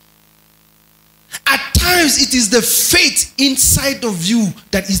healer. At times, it is the faith inside of you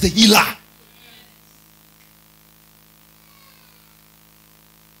that is the healer.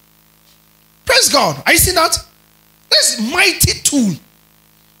 Praise God. Are you seeing that? That's a mighty tool.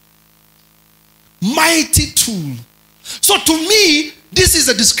 Mighty tool. So to me, this is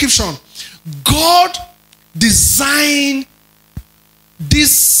a description. God designed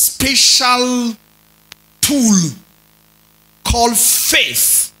this special tool called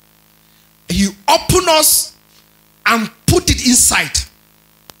faith. He opened us and put it inside.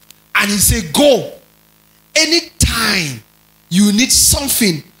 And he said, go. Anytime you need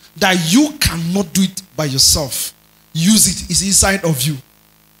something that you cannot do it by yourself, use it. It's inside of you.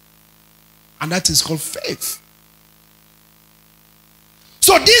 And that is called faith.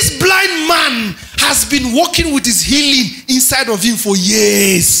 So this blind man has been working with his healing inside of him for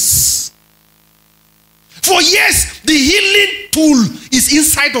years. For years, the healing tool is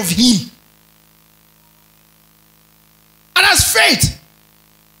inside of him. And that's faith.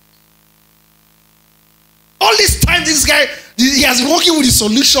 All this time, this guy, he has been working with the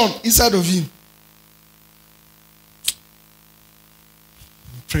solution inside of him.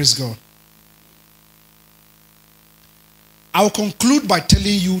 Praise God. I will conclude by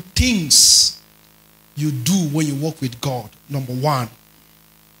telling you things you do when you walk with God. Number one,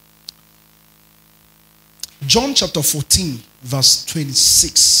 John chapter 14, verse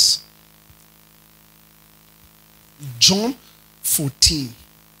 26. John 14,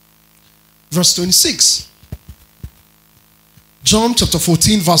 verse 26. John chapter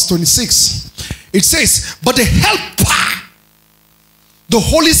 14, verse 26. It says, but the helper, the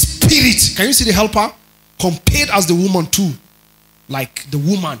Holy Spirit, can you see the helper? Compared as the woman too. Like the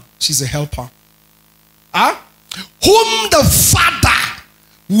woman, she's a helper. Whom the Father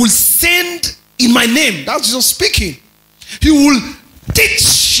will send in my name. That's Jesus speaking. He will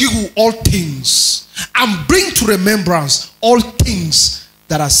teach you all things and bring to remembrance all things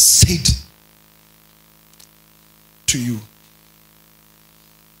that are said to you.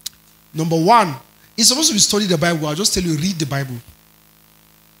 Number one, it's supposed to be study the Bible. I'll just tell you, read the Bible.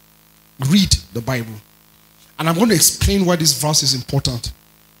 Read the Bible. And I'm going to explain why this verse is important.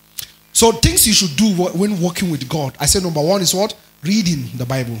 So things you should do when working with God. I said number one is what? Reading the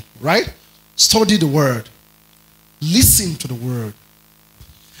Bible, right? Study the word. Listen to the word.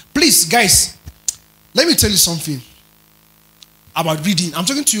 Please, guys, let me tell you something about reading. I'm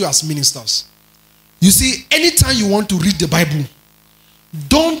talking to you as ministers. You see, anytime you want to read the Bible,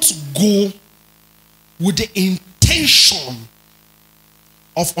 don't go with the intention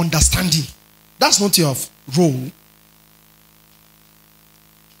of understanding. That's not your role.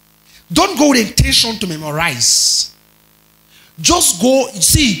 Don't go with the intention to memorize. Just go,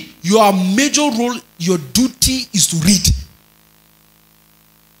 see, your major role, your duty is to read.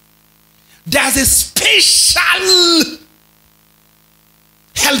 There's a special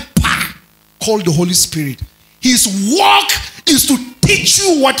helper called the Holy Spirit. His work is to teach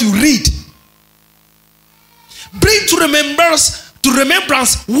you what you read. Bring to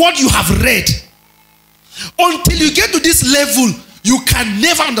remembrance what you have read. Until you get to this level, you can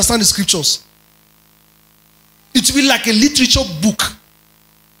never understand the scriptures. It will be like a literature book.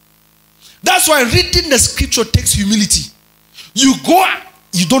 That's why reading the scripture takes humility. You go,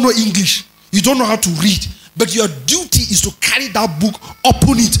 you don't know English, you don't know how to read, but your duty is to carry that book,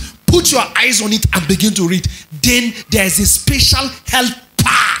 open it, put your eyes on it and begin to read. Then there is a special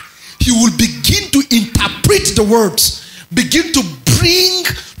helper. He will begin to interpret the words, begin to bring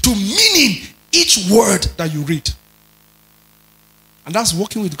to meaning each word that you read. And that's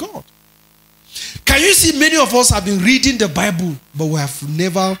working with God. Can you see many of us have been reading the Bible, but we have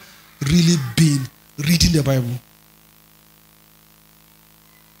never really been reading the Bible.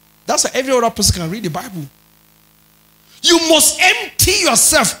 That's why every other person can read the Bible. You must empty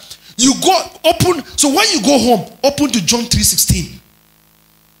yourself. You go open. So when you go home, open to John 3:16.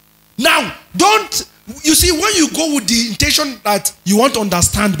 Now, you see, when you go with the intention that you want to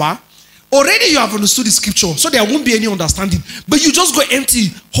understand, already you have understood the scripture, so there won't be any understanding. But you just go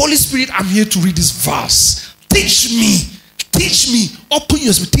empty. Holy Spirit, I'm here to read this verse. Teach me, open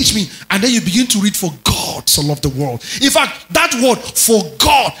your spirit, teach me. And then you begin to read, for God so loved the world. In fact, that word, for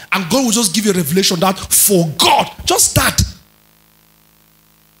God, and God will just give you a revelation that for God, just that.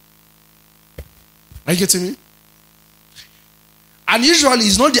 Are you getting me? And usually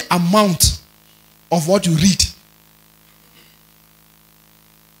it's not the amount of what you read.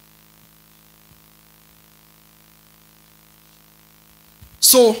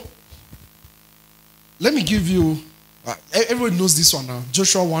 So, let me give you, everyone knows this one now,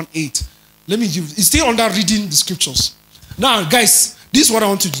 Joshua 1:8. Let me give, it's still under reading the scriptures. Now, guys, this is what I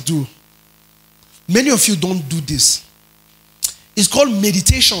want you to do. Many of you don't do this. It's called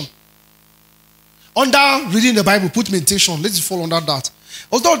meditation. Under reading the Bible, put meditation. Let's fall under that.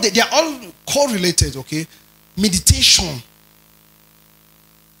 Although they are all correlated, okay? Meditation.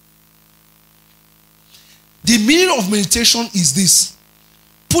 The meaning of meditation is this: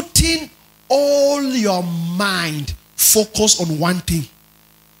 putting all your mind focus on one thing.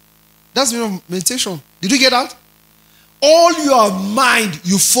 That's the meaning of meditation. Did you get that? All your mind,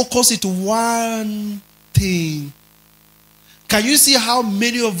 you focus it to one thing. Can you see how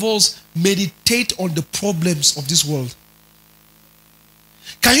many of us meditate on the problems of this world?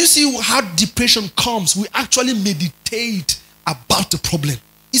 Can you see how depression comes? We actually meditate about the problem.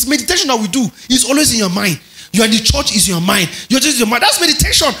 It's meditation that we do. It's always in your mind. You are in the church, it's in your mind. You're just in your mind. That's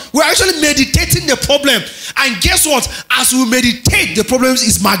meditation. We're actually meditating the problem. And guess what? As we meditate, the problem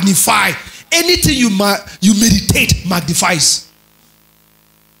is magnified. Anything you meditate magnifies.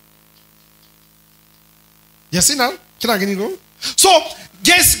 You see now? Can I get it go? So,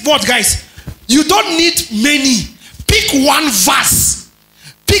 guess what, guys? You don't need many. Pick one verse.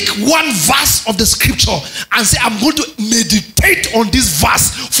 Pick one verse of the scripture and say, I'm going to meditate on this verse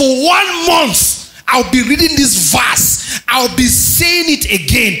for 1 month. I'll be reading this verse. I'll be saying it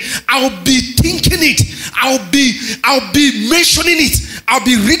again. I'll be thinking it. I'll be mentioning it. I'll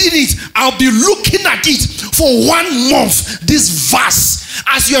be reading it. I'll be looking at it for 1 month. This verse.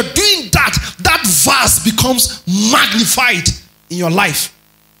 As you're doing that, that verse becomes magnified in your life.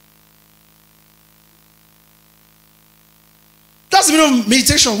 That's the meaning of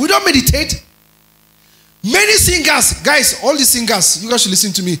meditation. We don't meditate. Many singers, guys, all the singers, you guys should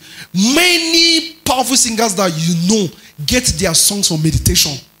listen to me. Many powerful singers that you know get their songs from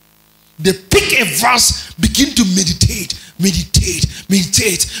meditation. They pick a verse, begin to meditate,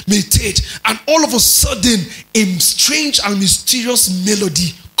 and all of a sudden, a strange and mysterious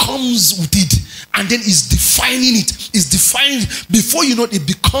melody comes with it, and then is defining it. Is defining it. Before you know it, it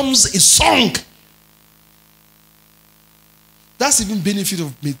becomes a song. That's even benefit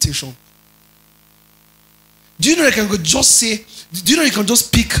of meditation. Do you know you can just say? Do you know you can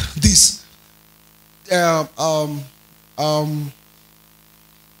just pick this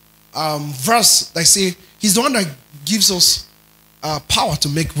verse that say he's the one that gives us power to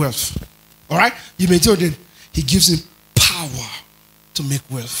make wealth. All right, you meditate on it. He gives him power to make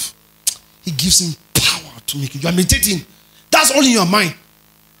wealth. He gives him power to make it. You are meditating. That's all in your mind.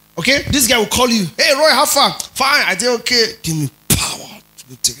 Okay, this guy will call you. Hey, Roy, how far? Fine. I say okay. Give me power to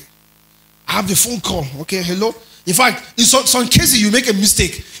meditate. I have the phone call. Okay, hello. In fact, in some cases, you make a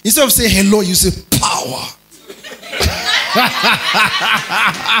mistake. Instead of saying hello, you say power.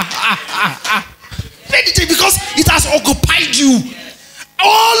 Meditate, because it has occupied you.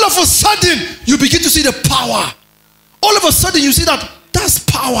 All of a sudden, you begin to see the power. All of a sudden, you see that that's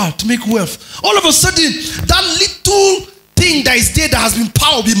power to make wealth. All of a sudden, that little thing that is there that has been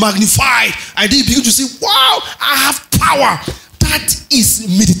power will be magnified. And then you begin to see, wow, I have power. That is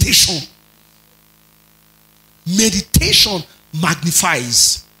meditation. Meditation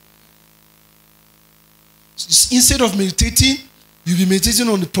magnifies. Instead of meditating, you'll be meditating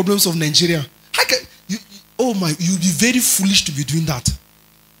on the problems of Nigeria. How can you'll be very foolish to be doing that.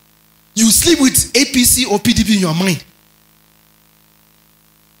 You sleep with APC or PDP in your mind.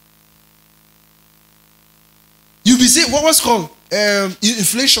 You'll be saying, what's called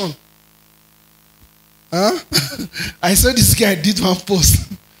inflation. Huh? I saw this guy did one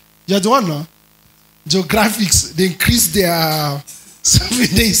post. You're the one, no? Geographics, they increase their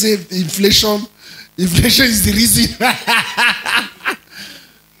something. They say inflation is the reason.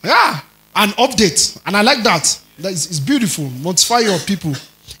 Yeah, an update, and I like that. It's beautiful. Notify your people.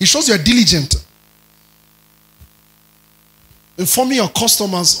 It shows you're diligent. Informing your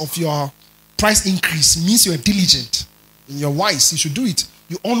customers of your price increase means you're diligent. You're wise. You should do it.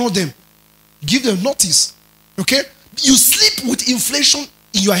 You honor them. Give them notice. Okay? You sleep with inflation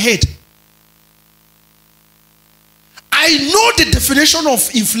in your head. I know the definition of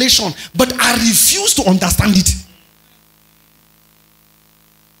inflation, but I refuse to understand it.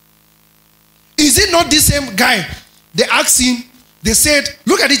 Is it not the same guy? They asked him, they said,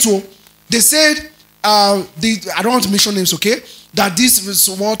 look at it, oh. They said, I don't want to mention names, okay? That this is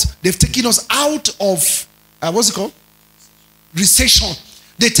what they've taken us out of, what's it called? Recession.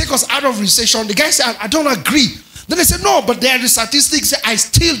 They take us out of recession. The guy said, I don't agree. Then they said, no, but there are the statistics. I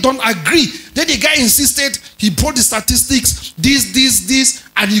still don't agree. Then the guy insisted. He brought the statistics, this,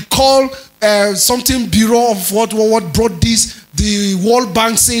 and he called something bureau of what brought this. The World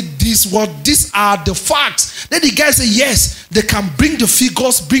Bank said this, these are the facts. Then the guy said, yes, they can bring the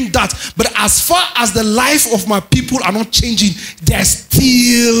figures, bring that. But as far as the life of my people are not changing, they're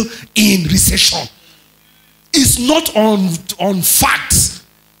still in recession. It's not on facts.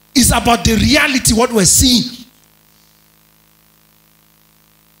 It's about the reality, what we're seeing.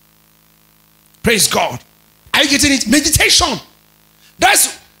 Praise God. Are you getting it? Meditation.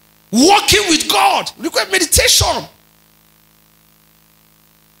 That's walking with God. Require meditation.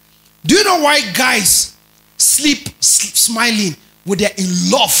 Do you know why guys sleep smiling when they're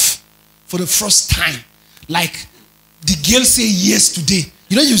in love for the first time? Like the girl say yes today.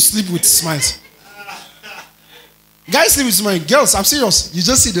 You know you sleep with smiles. Guys sleep with smiles. Girls, I'm serious. You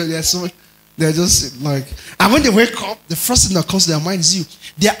just see they're just like, and when they wake up, the first thing that comes to their mind is you.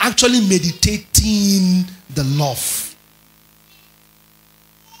 They're actually meditating the love.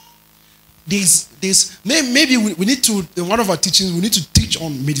 Maybe we need to, in one of our teachings, we need to teach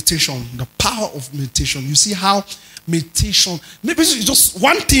on meditation, the power of meditation. You see how meditation, maybe it's just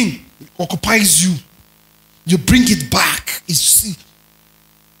one thing occupies you. You bring it back.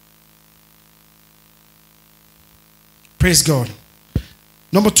 Praise God.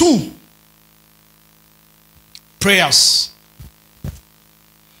 Number 2, prayers.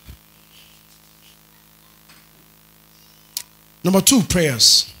 Number 2,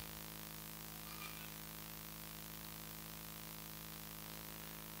 prayers.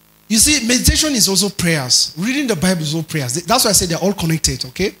 You see, meditation is also prayers. Reading the Bible is also prayers. That's why I say they're all connected,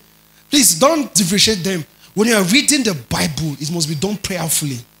 okay? Please don't differentiate them. When you are reading the Bible, it must be done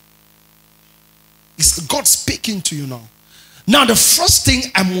prayerfully. It's God speaking to you now. Now, the first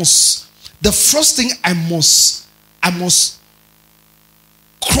thing I must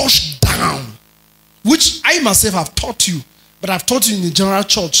crush down, which I myself have taught you, but I've taught you in the general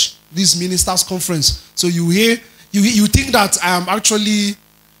church, this ministers conference. So you think that I am actually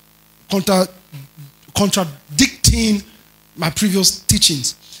contradicting my previous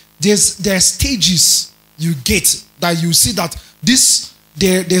teachings. There are stages you get that you see that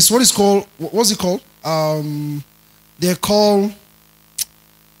there's what is called, what's it called? They're called,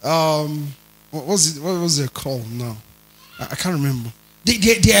 what was it called now? I can't remember.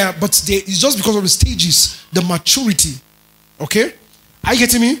 It's just because of the stages, the maturity. Okay? Are you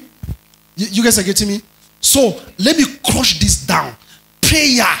getting me? You guys are getting me? So, let me crush this down.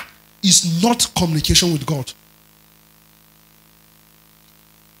 Prayer is not communication with God.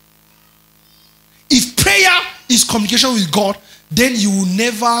 If prayer is communication with God, then you will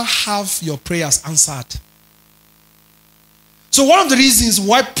never have your prayers answered. So one of the reasons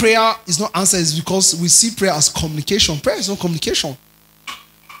why prayer is not answered is because we see prayer as communication. Prayer is not communication.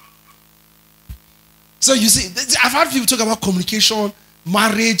 So you see, I've heard people talk about communication,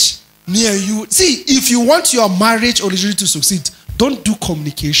 marriage, near you. See, if you want your marriage or relationship to succeed, don't do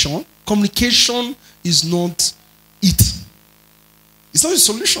communication. Communication is not it. It's not a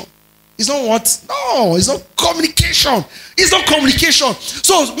solution. It's not what? No, it's not communication. It's not communication.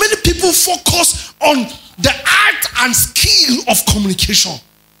 So many people focus on the art and skill of communication.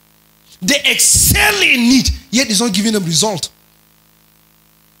 They excel in it, yet it's not giving them result.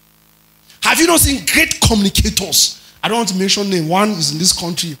 Have you not seen great communicators? I don't want to mention name. One is in this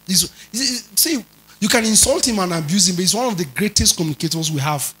country. See, you can insult him and abuse him, but he's one of the greatest communicators we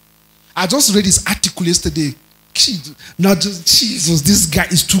have. I just read his article yesterday. Jesus, this guy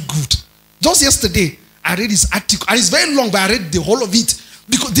is too good. Just yesterday, I read his article, and it's very long, but I read the whole of it.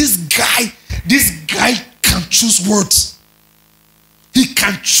 Because this guy can choose words. He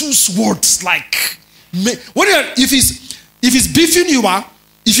can choose words like, if he's beefing you,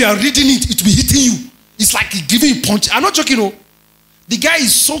 if you are reading it, it will be hitting you. It's like he's giving you punch. I'm not joking, no. The guy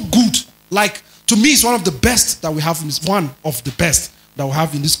is so good. Like, to me, it's one of the best that we have in this, one of the best that we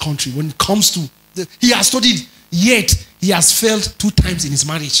have in this country when it comes to, he has studied, yet he has failed 2 times in his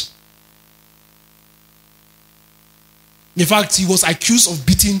marriage. In fact, he was accused of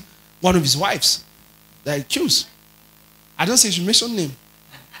beating one of his wives. They're accused. I don't say you should mention name.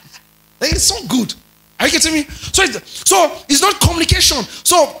 It's so good. Are you getting me? So it's not communication.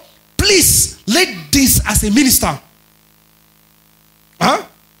 So please let this as a minister,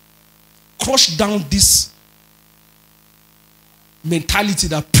 crush down this mentality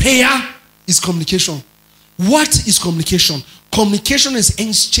that prayer is communication. What is communication? Communication is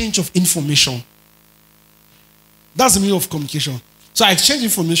exchange of information. That's the meaning of communication. So I exchange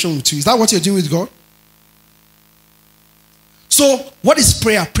information with you. Is that what you're doing with God? So what is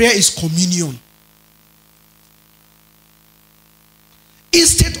prayer? Prayer is communion.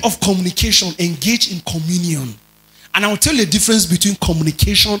 Instead of communication, engage in communion. And I'll tell you the difference between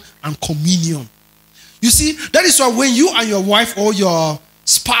communication and communion. You see, that is why when you and your wife or your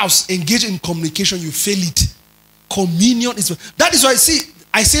spouse engage in communication, you fail it. Communion is, that is why, see,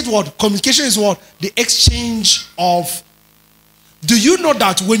 I said what? Communication is what? The exchange of. Do you know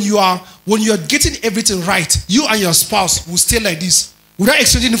that when you are getting everything right, you and your spouse will stay like this without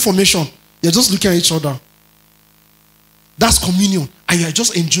exchanging information? You're just looking at each other. That's communion. And you're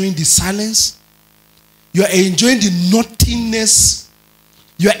just enjoying the silence. You're enjoying the nothingness.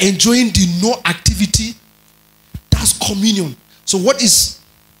 You're enjoying the no activity. That's communion. So what is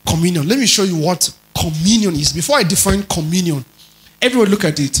communion? Let me show you what communion is. Before I define communion, everyone look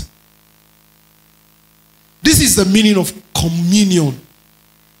at it. This is the meaning of communion.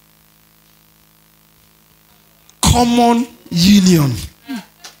 Common union.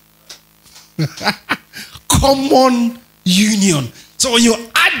 Common union. So when you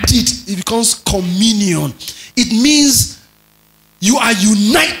add it, it becomes communion. It means you are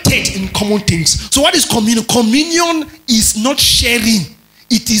united in common things. So what is communion? Communion is not sharing.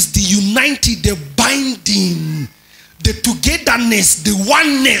 It is the unity, the binding, the togetherness, the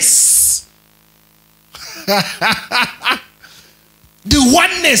oneness. The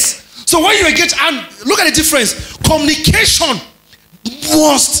oneness. So when you get, and look at the difference. Communication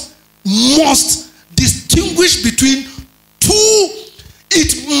must distinguish between two.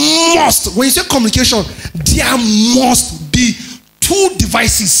 It must, when you say communication, there must be two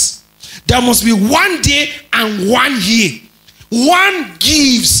devices. There must be one day and one here. One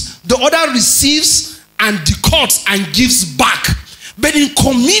gives, the other receives and decodes and gives back. But in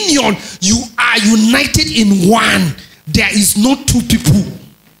communion, you are united in one. There is no two people.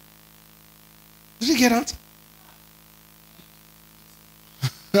 Did you get that?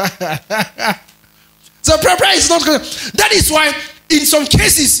 So prayer is not good. That is why in some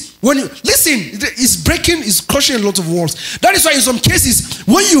cases, when you listen, it's crushing a lot of walls. That is why in some cases,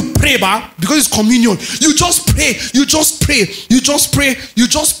 when you pray, because it's communion, you just pray, you just pray, you just pray, you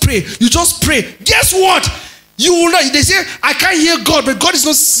just pray, you just pray. Guess what? You will not. They say, I can't hear God, but God is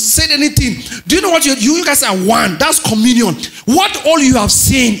not saying anything. Do you know what you guys are one? That's communion. What all you have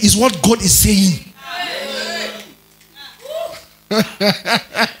saying is what God is saying.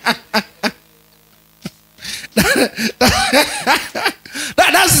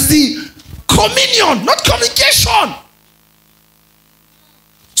 That's the communion, not communication.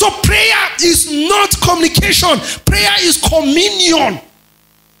 So prayer is not communication. Prayer is communion.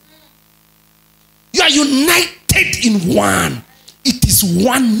 You are united in one. It is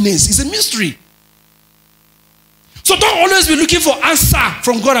oneness. It's a mystery. So don't always be looking for answer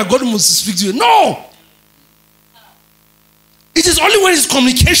from God and God must speak to you. No. It is only when it's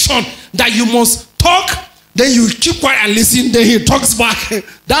communication that you must talk, then you keep quiet and listen, then he talks back.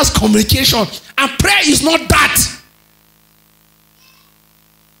 That's communication. And prayer is not that.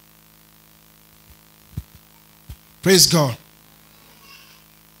 Praise God.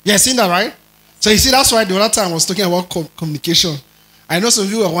 Yeah, seen that, right? So you see, that's why the other time I was talking about communication. I know some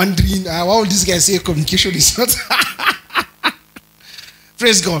of you were wondering, why would this guy say communication is not?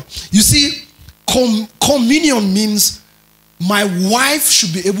 Praise God. You see, communion means my wife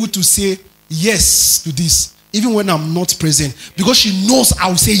should be able to say yes to this, even when I'm not present, because she knows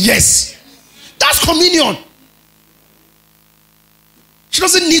I'll say yes. That's communion. She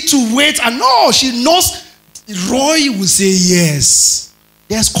doesn't need to wait, and no, she knows Roy will say yes.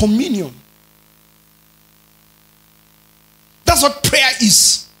 There's communion. That's what prayer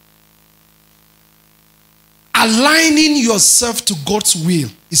is. Aligning yourself to God's will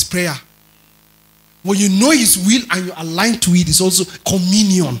is prayer. When you know his will and you align to it, it's also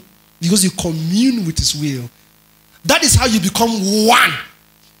communion. Because you commune with his will. That is how you become one.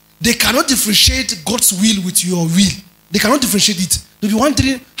 They cannot differentiate God's will with your will. They cannot differentiate it. They'll be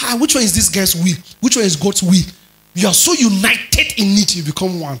wondering, which one is this guy's will? Which one is God's will? You are so united in it, you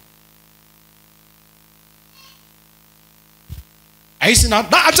become one. Are you seeing that?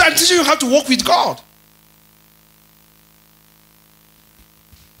 I'm teaching you how to walk with God.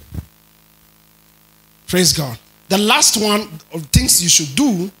 Praise God. The last one of things you should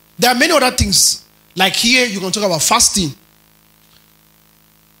do, there are many other things. Like here, you're going to talk about fasting.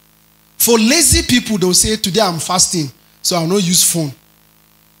 For lazy people, they'll say, today I'm fasting, so I'll not use phone.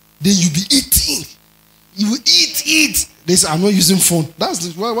 Then you'll be eating. You will eat. They say, I'm not using phone.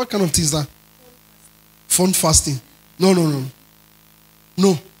 What kind of thing is that? Phone fasting. No.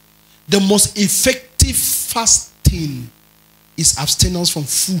 The most effective fasting is abstinence from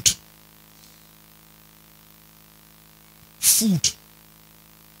food.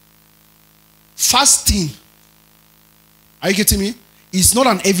 Fasting, are you getting me? It's not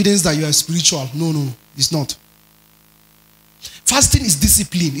an evidence that you are spiritual. No, it's not. Fasting is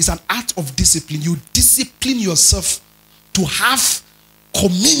discipline. It's an art of discipline. You discipline yourself to have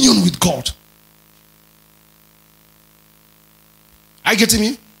communion with God. Are you getting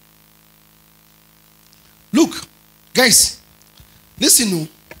me? Look, guys, listen.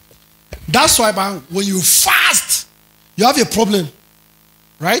 That's why when you fast, you have a problem,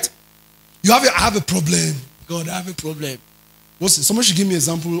 right? I have a problem. God, I have a problem. Someone should give me an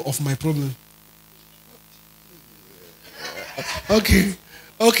example of my problem.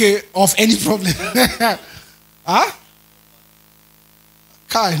 Okay, of any problem. Huh?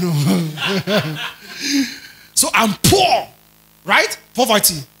 No. So I'm poor, right?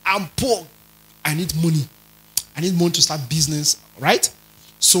 Poverty. I'm poor. I need money. I need money to start business, right?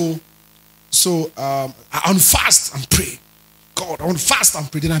 So I want to fast and pray. God, I want to fast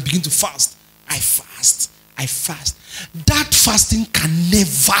and pray. Then I begin to fast. I fast. That fasting can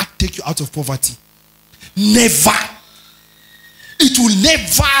never take you out of poverty. Never. It will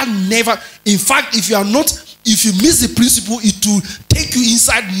never. In fact, if you miss the principle, it will take you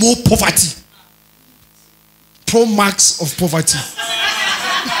inside more poverty. Pro max of poverty.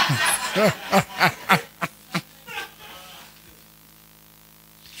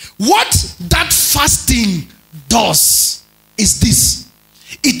 What that fasting does is this.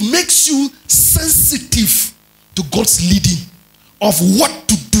 It makes you sensitive to God's leading of what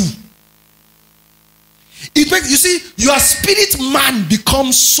to do. You see, your spirit man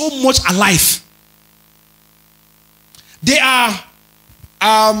becomes so much alive. They are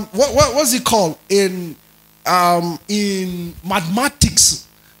what's it called in mathematics?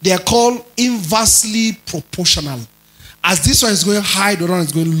 They are called inversely proportional. As this one is going high, the other one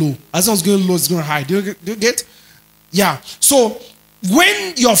is going low. As this one is going low, it's going high. Do you get? Yeah. So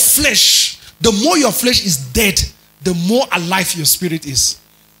when your flesh, the more your flesh is dead, the more alive your spirit is.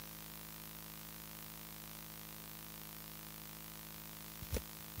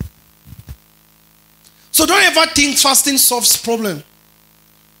 So don't ever think fasting solves problem.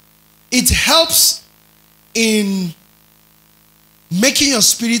 It helps in making your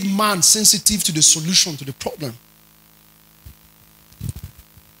spirit man sensitive to the solution to the problem.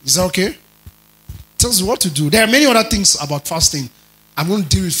 Is that okay? Tells you what to do. There are many other things about fasting. I'm going to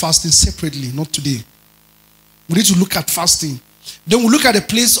deal with fasting separately, not today. We need to look at fasting. Then we'll look at the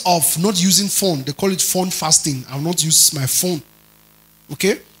place of not using phone. They call it phone fasting. I will not use my phone.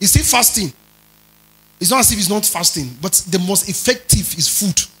 Okay? It's still fasting. It's not as if it's not fasting, but the most effective is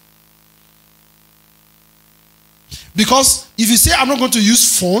food. Because if you say I'm not going to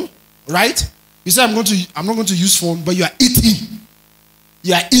use phone, right? You say I'm not going to use phone, but you are eating.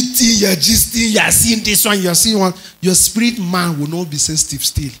 You are eating, you are gisting, you are seeing this one, you are seeing one. Your spirit man will not be sensitive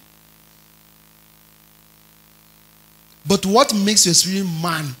still. But what makes your spirit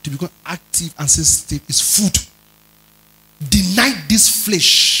man to become active and sensitive is food. Deny this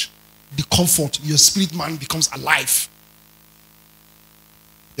flesh the comfort, your spirit man becomes alive.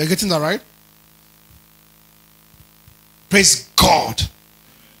 You're getting that right? Praise God.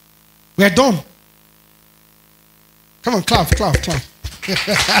 We are done. Come on, clap.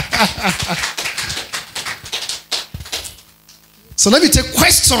 So let me take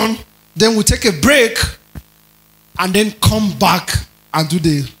question, then we'll take a break, and then come back and do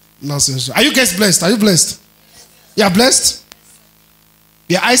the nonsense. Are you guys blessed? Are you blessed? You are blessed?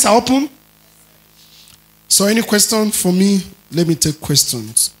 Your eyes are open? So any question for me? Let me take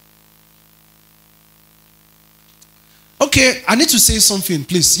questions. Okay, I need to say something,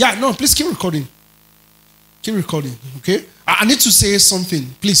 please. Yeah, no, please keep recording. Keep recording, okay? I need to say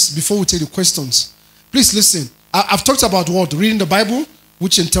something, please, before we take the questions. Please listen. I've talked about what? Reading the Bible,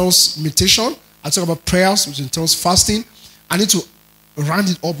 which entails meditation. I talked about prayers, which entails fasting. I need to round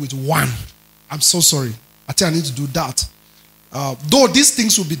it up with one. I'm so sorry. I think I need to do that. Though these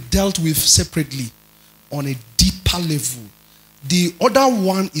things will be dealt with separately on a deeper level. The other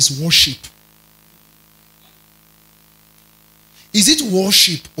one is worship. Is it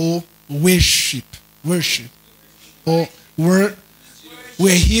worship or worship? Worship. Or we're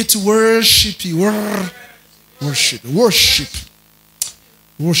here to worship you. Worship. Worship.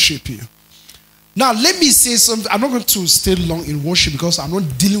 Worship you. Now, let me say something. I'm not going to stay long in worship because I'm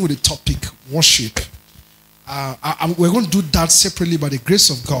not dealing with the topic, worship. We're going to do that separately by the grace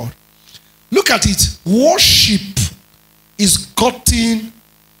of God. Look at it. Worship is gotten.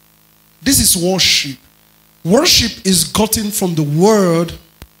 This is worship. Worship is gotten from the word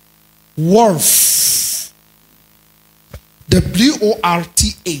worth.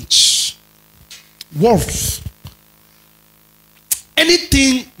 W-O-R-T-H. Worth.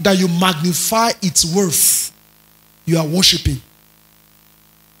 Anything that you magnify its worth, you are worshiping.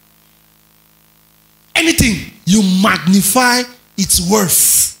 Anything you magnify its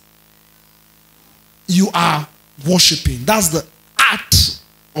worth, you are worshiping. That's the art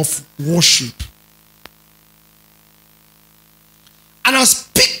of worship. And I'll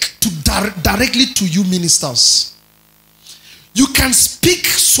speak directly to you ministers. You can speak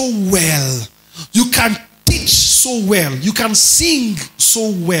so well. You can teach so well. You can sing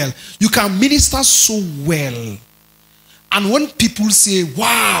so well. You can minister so well. And when people say,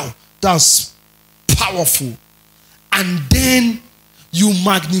 wow, that's powerful, and then you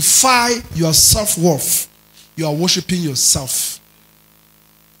magnify your self-worth, you are worshiping yourself.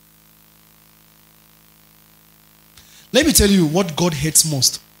 Let me tell you what God hates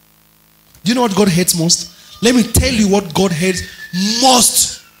most. Do you know what God hates most? Let me tell you what God hates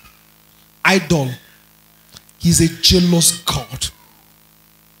most. Idol. He's a jealous God.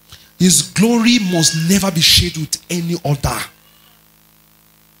 His glory must never be shared with any other.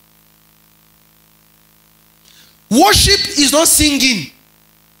 Worship is not singing.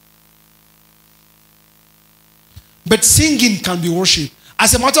 But singing can be worship.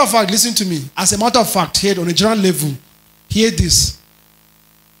 As a matter of fact, listen to me. As a matter of fact, here on a general level, hear this.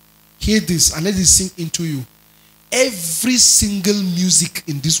 Hear this and let it sink into you. Every single music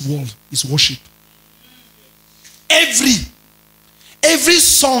in this world is worship. Every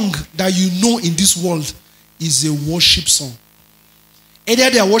song that you know in this world is a worship song. Either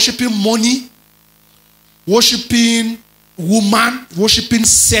they are worshiping money, worshiping woman, worshiping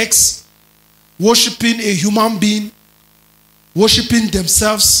sex, worshiping a human being, worshiping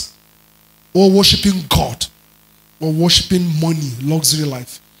themselves, or worshiping God, or worshiping money, luxury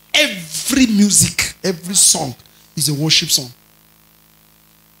life. Every music, every song is a worship song.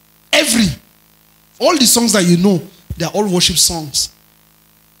 All the songs that you know, they are all worship songs.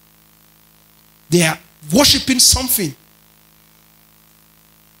 They are worshiping something.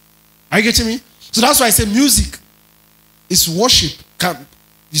 Are you getting me? So that's why I say music is worship.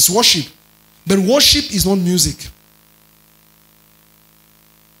 It's worship. But worship is not music.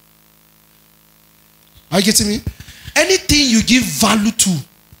 Are you getting me? Anything you give value to,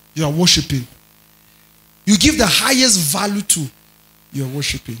 you are worshiping. You give the highest value to, you are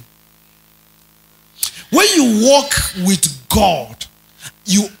worshiping. When you walk with God,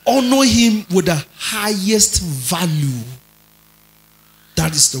 you honor him with the highest value.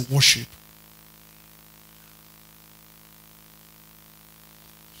 That is the worship.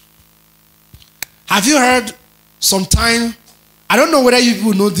 Have you heard sometime, I don't know whether you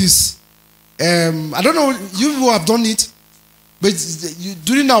people know this. I don't know, you people have done it, but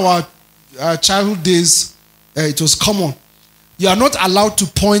during our childhood days, it was common. You are not allowed to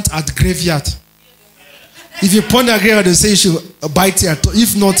point at graveyard. If you point at graveyard, they say you should bite your toe.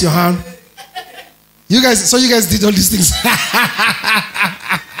 If not, your hand. You guys did all these things.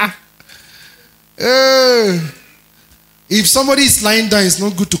 If somebody is lying down, it's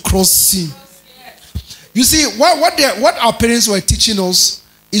not good to cross him. You see, what our parents were teaching us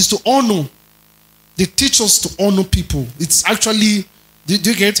is to honor. They teach us to honor people. It's actually, do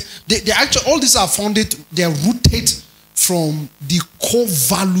you get? They actually, all these are founded, they are rooted from the core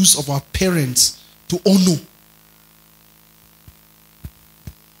values of our parents to honor.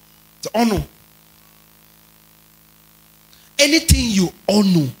 To honor. Anything you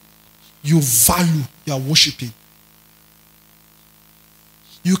honor, you value, you are worshiping.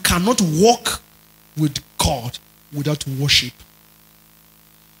 You cannot walk with God without worship.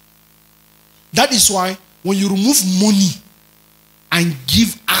 That is why when you remove money and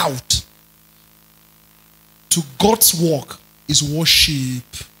give out to God's work is worship.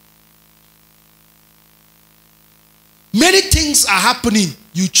 Many things are happening.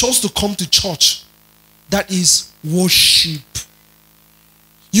 You chose to come to church. That is worship.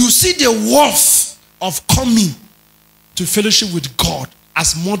 You see the worth of coming to fellowship with God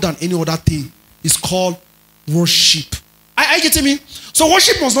as more than any other thing. It's called worship. Are you getting me? So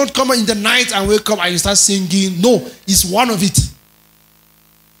worship must not come in the night and wake up and you start singing. No, it's one of it.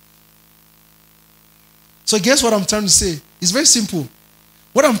 So guess what I'm trying to say? It's very simple.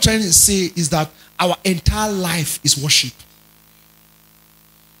 What I'm trying to say is that our entire life is worship.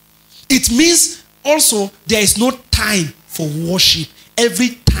 It means also there is no time for worship. Every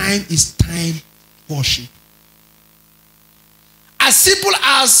time is time worship. As simple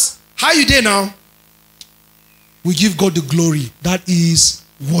as, how you there now? We give God the glory. That is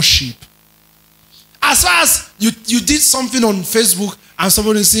worship. As far as you did something on Facebook and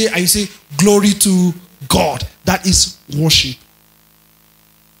somebody say, and you say, glory to God. That is worship.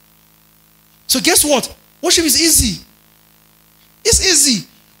 So guess what? Worship is easy. It's easy.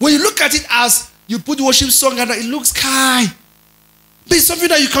 When you look at it as you put the worship song and it looks high. But it's something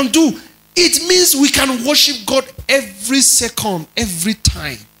that you can do. It means we can worship God every second, every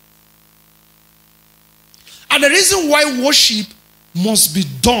time. And the reason why worship must be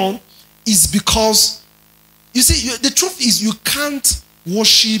done is because, you see, the truth is you can't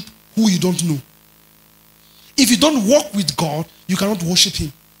worship who you don't know. If you don't walk with God, you cannot worship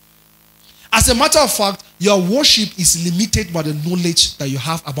Him. As a matter of fact, your worship is limited by the knowledge that you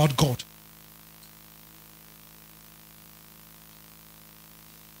have about God.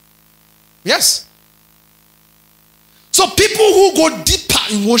 Yes. So people who go deeper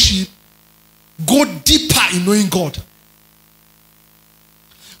in worship go deeper in knowing God.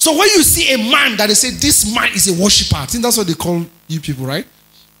 So when you see a man that they say this man is a worshiper, I think that's what they call you people, right?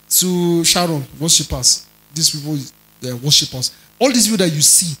 So Sharon, worshippers. These people, they're worshippers. All these people that you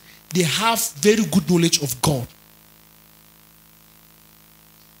see, they have very good knowledge of God.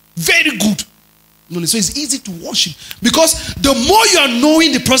 Very good knowledge. So it's easy to worship. Because the more you are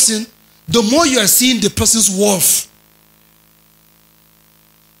knowing the person, the more you are seeing the person's worth.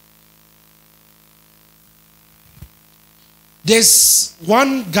 There's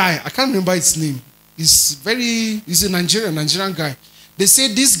one guy, I can't remember his name. He's a Nigerian guy. They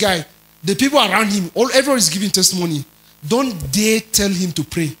say this guy, the people around him, everyone is giving testimony. Don't dare tell him to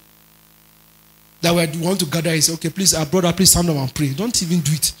pray. That we want to gather, he say, okay, please, our brother, please stand up and pray. Don't even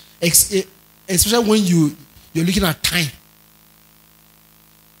do it. Especially when you're looking at time.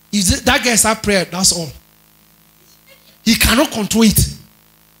 If that guy start prayer, that's all. He cannot control it.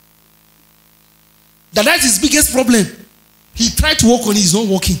 That's his biggest problem. He tried to work on it, it's not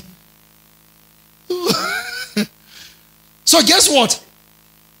working. So guess what?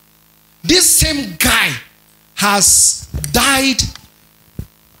 This same guy has died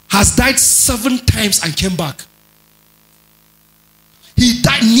 7 times and came back. He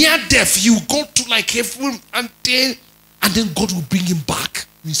died near death. He will go to like heaven and then God will bring him back.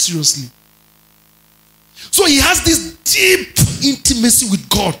 I mean, seriously. So he has this deep intimacy with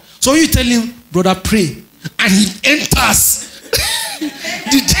God. So you tell him, brother, pray. And he enters.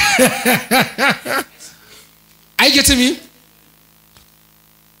 Are you getting me?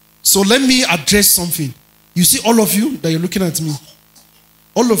 So let me address something. You see all of you that you're looking at me.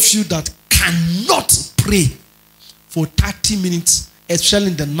 All of you that cannot pray for 30 minutes, especially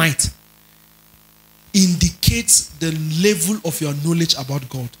in the night, indicates the level of your knowledge about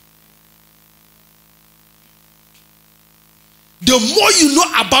God. The more you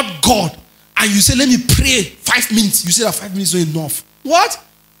know about God, and you say, let me pray 5 minutes, you say that 5 minutes is not enough. What?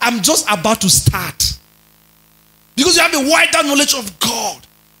 I'm just about to start. Because you have a wider knowledge of God.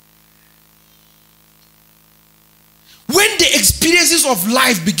 When the experiences of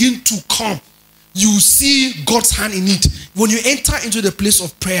life begin to come, you see God's hand in it. When you enter into the place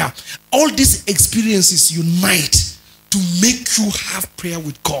of prayer, all these experiences unite to make you have prayer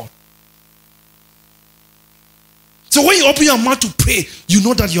with God. So when you open your mouth to pray, you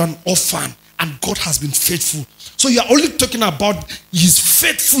know that you're an orphan and God has been faithful. So you are only talking about His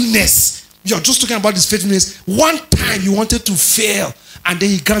faithfulness. You are just talking about His faithfulness. One time you wanted to fail and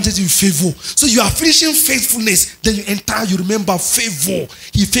then He granted you favor. So you are finishing faithfulness. Then you enter, you remember favor.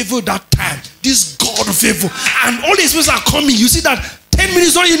 He favored that time. This God of favor. And all these things are coming. You see that 10 minutes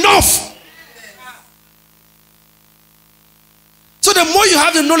is not enough. So the more you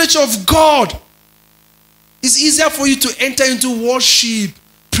have the knowledge of God, it's easier for you to enter into worship,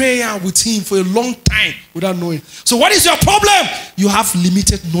 prayer with Him for a long time without knowing. So what is your problem? You have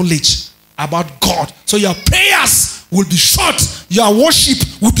limited knowledge about God. So your prayers will be short. Your worship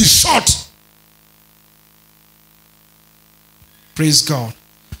will be short. Praise God.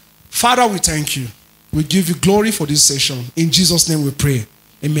 Father, we thank you. We give you glory for this session. In Jesus' name we pray.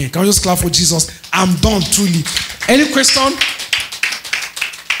 Amen. Can we just clap for Jesus? I'm done, truly. Any question?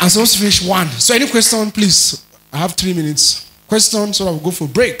 I'm supposed to finish 1. So any question, please? I have 3 minutes. Question, so that we'll go for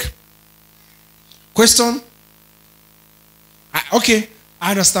break. Question? Okay, I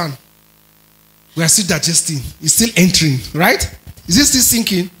understand. We are still digesting. It's still entering, right? Is it still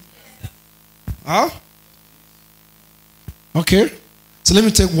sinking? Huh? Okay. So let me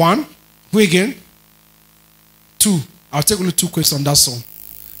take 1. Who again? 2. I'll take only 2 questions on that song.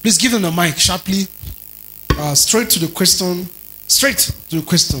 Please give them the mic sharply. Straight to the question. Straight to the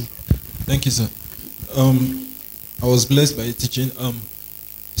question. Thank you, sir. I was blessed by the teaching.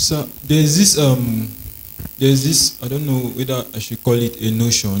 So there's this I don't know whether I should call it a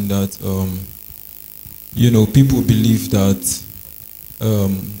notion that people believe that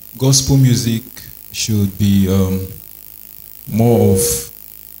gospel music should be more of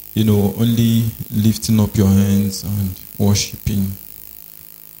only lifting up your hands and worshiping.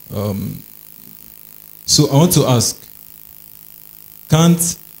 So I want to ask,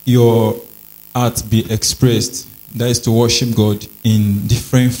 can't your art be expressed, that is to worship God, in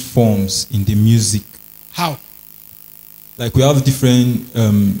different forms in the music? How? Like we have different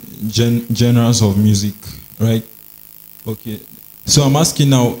genres of music, right? Okay. So I'm asking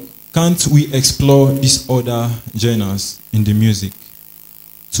now, can't we explore these other genres in the music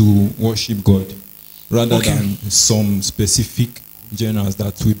to worship God, rather than some specific genres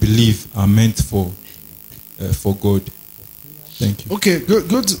that we believe are meant for God? Thank you. Okay,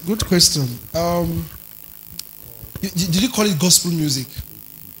 good question. Did you call it gospel music?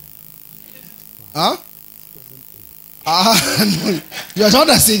 Huh? No, you are not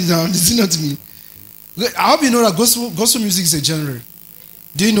that saying it now. This is not me. I hope you know that gospel music is a genre.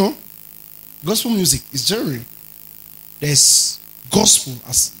 Do you know? Gospel music is genre. There's gospel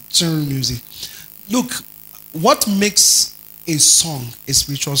as genre music. Look, what makes a song a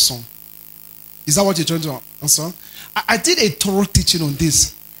spiritual song? Is that what you're trying to answer? I did a thorough teaching on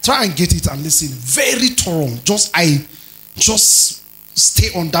this. Try and get it and listen. Very thorough. I just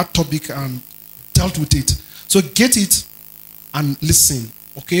stay on that topic and dealt with it. So get it and listen.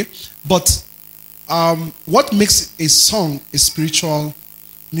 Okay? But what makes a song a spiritual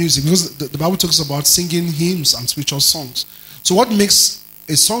music? Because the Bible talks about singing hymns and spiritual songs. So what makes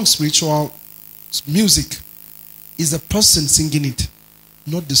a song spiritual music is the person singing it,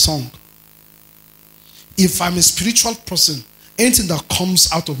 not the song. If I'm a spiritual person, anything that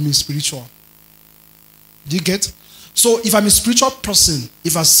comes out of me is spiritual. Do you get? So if I'm a spiritual person,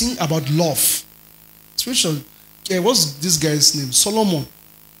 if I sing about love, spiritual, what's this guy's name? Solomon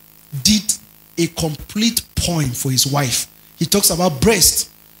did a complete poem for his wife. He talks about breast.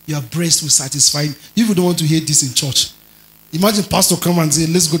 Your breast will satisfy me. You don't want to hear this in church. Imagine pastor come and say,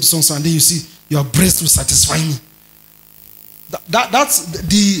 let's go to songs, and then you see, your breast will satisfy me.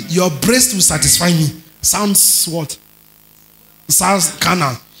 That's your breast will satisfy me. Sounds what? Sounds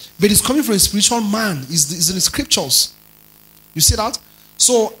carnal. But it's coming from a spiritual man. It's in the scriptures. You see that?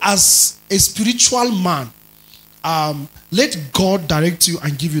 So as a spiritual man, let God direct you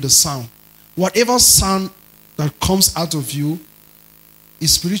and give you the sound. Whatever sound that comes out of you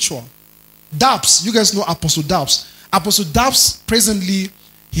is spiritual. Dabbs, you guys know Apostle Dabbs. Apostle Dabbs, presently,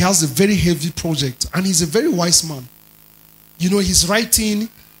 he has a very heavy project, and he's a very wise man. He's writing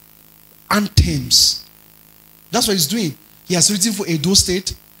anthems. That's what he's doing. He has written for Edo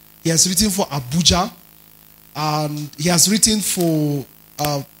State. He has written for Abuja. And he has written for,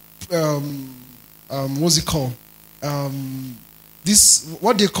 what's it called?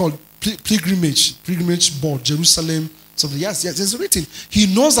 What they call pilgrimage board, Jerusalem. Something. Yes, he's written.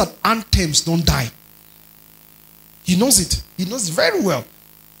 He knows that anthems don't die. He knows it. He knows it very well.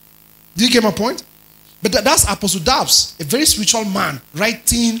 Do you get my point? But that's Apostle Dabbs, a very spiritual man,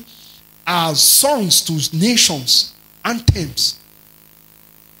 writing songs to nations, anthems.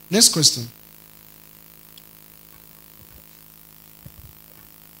 Next question.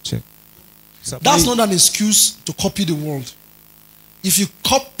 Check. That's not an excuse to copy the world. If you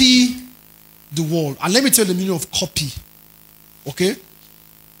copy the world, and let me tell you the meaning of copy. Okay?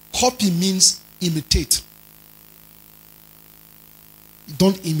 Copy means imitate.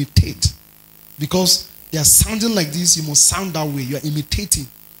 Don't imitate. Because they are sounding like this, you must sound that way. You are imitating.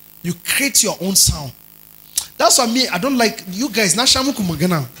 You create your own sound. That's what I don't like you guys. I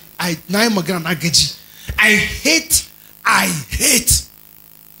hate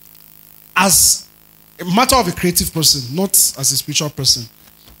as a matter of a creative person, not as a spiritual person,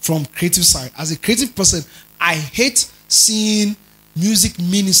 from creative side. As a creative person, I hate seeing music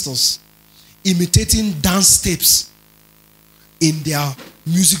ministers imitating dance steps in their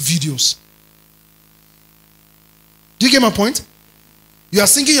music videos. Do you get my point? You are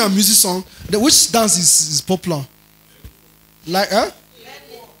singing your music song. Which dance is popular? Like,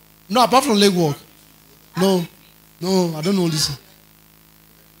 No, apart from leg walk. No, I don't know this.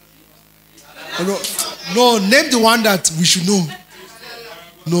 No, name the one that we should know.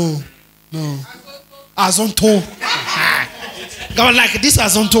 No. Azonto. God, like this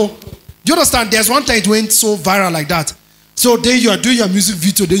Azonto. Do you understand? There's one time it went so viral like that. So then you are doing your music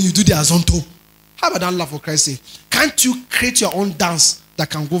video, then you do the Azonto. How about that laugh, for Christ's sake? Can't you create your own dance that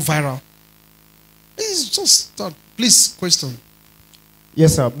can go viral? It's just that. Please, question.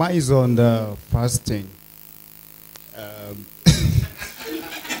 Yes, sir. Mine is on the fasting.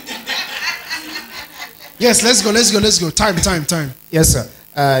 Yes, let's go. Time. Yes, sir.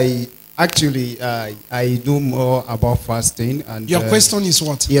 I know more about fasting. And your question is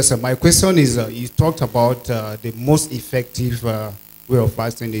what? Yes, sir. My question is, you talked about the most effective way of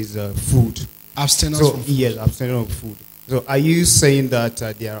fasting is food. Abstinence from food. Yes, abstinence from food. So are you saying that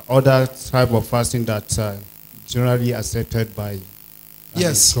there are other type of fasting that generally accepted by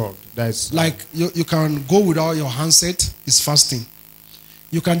yes. God? That's like you can go without your handset, it's fasting.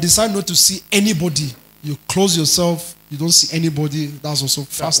 You can decide not to see anybody. You close yourself, you don't see anybody, that's also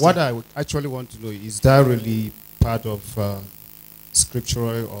fasting. What I actually want to know, is that really part of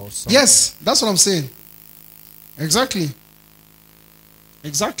scriptural or something? Yes, that's what I'm saying. Exactly.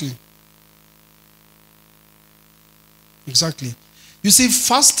 You see,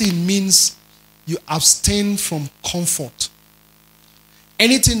 fasting means you abstain from comfort.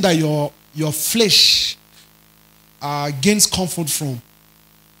 Anything that your flesh gains comfort from,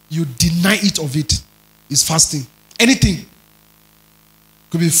 you deny it of it, is fasting. Anything.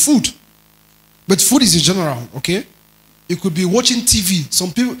 Could be food. But food is in general, okay? It could be watching TV.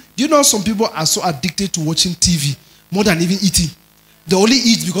 Some people, do you know some people are so addicted to watching TV more than even eating? They only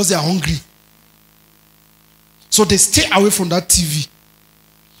eat because they are hungry. So they stay away from that TV.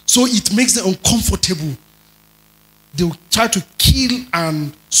 So it makes them uncomfortable. They will try to kill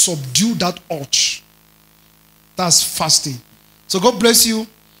and subdue that urge. That's fasting. So God bless you.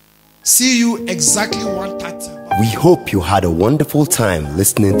 See you exactly 1:30. We hope you had a wonderful time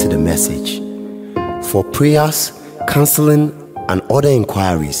listening to the message. For prayers, counseling, and other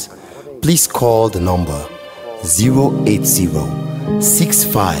inquiries, please call the number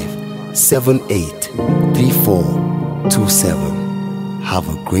 080-6578-3427. Have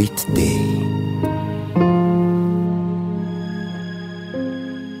a great day.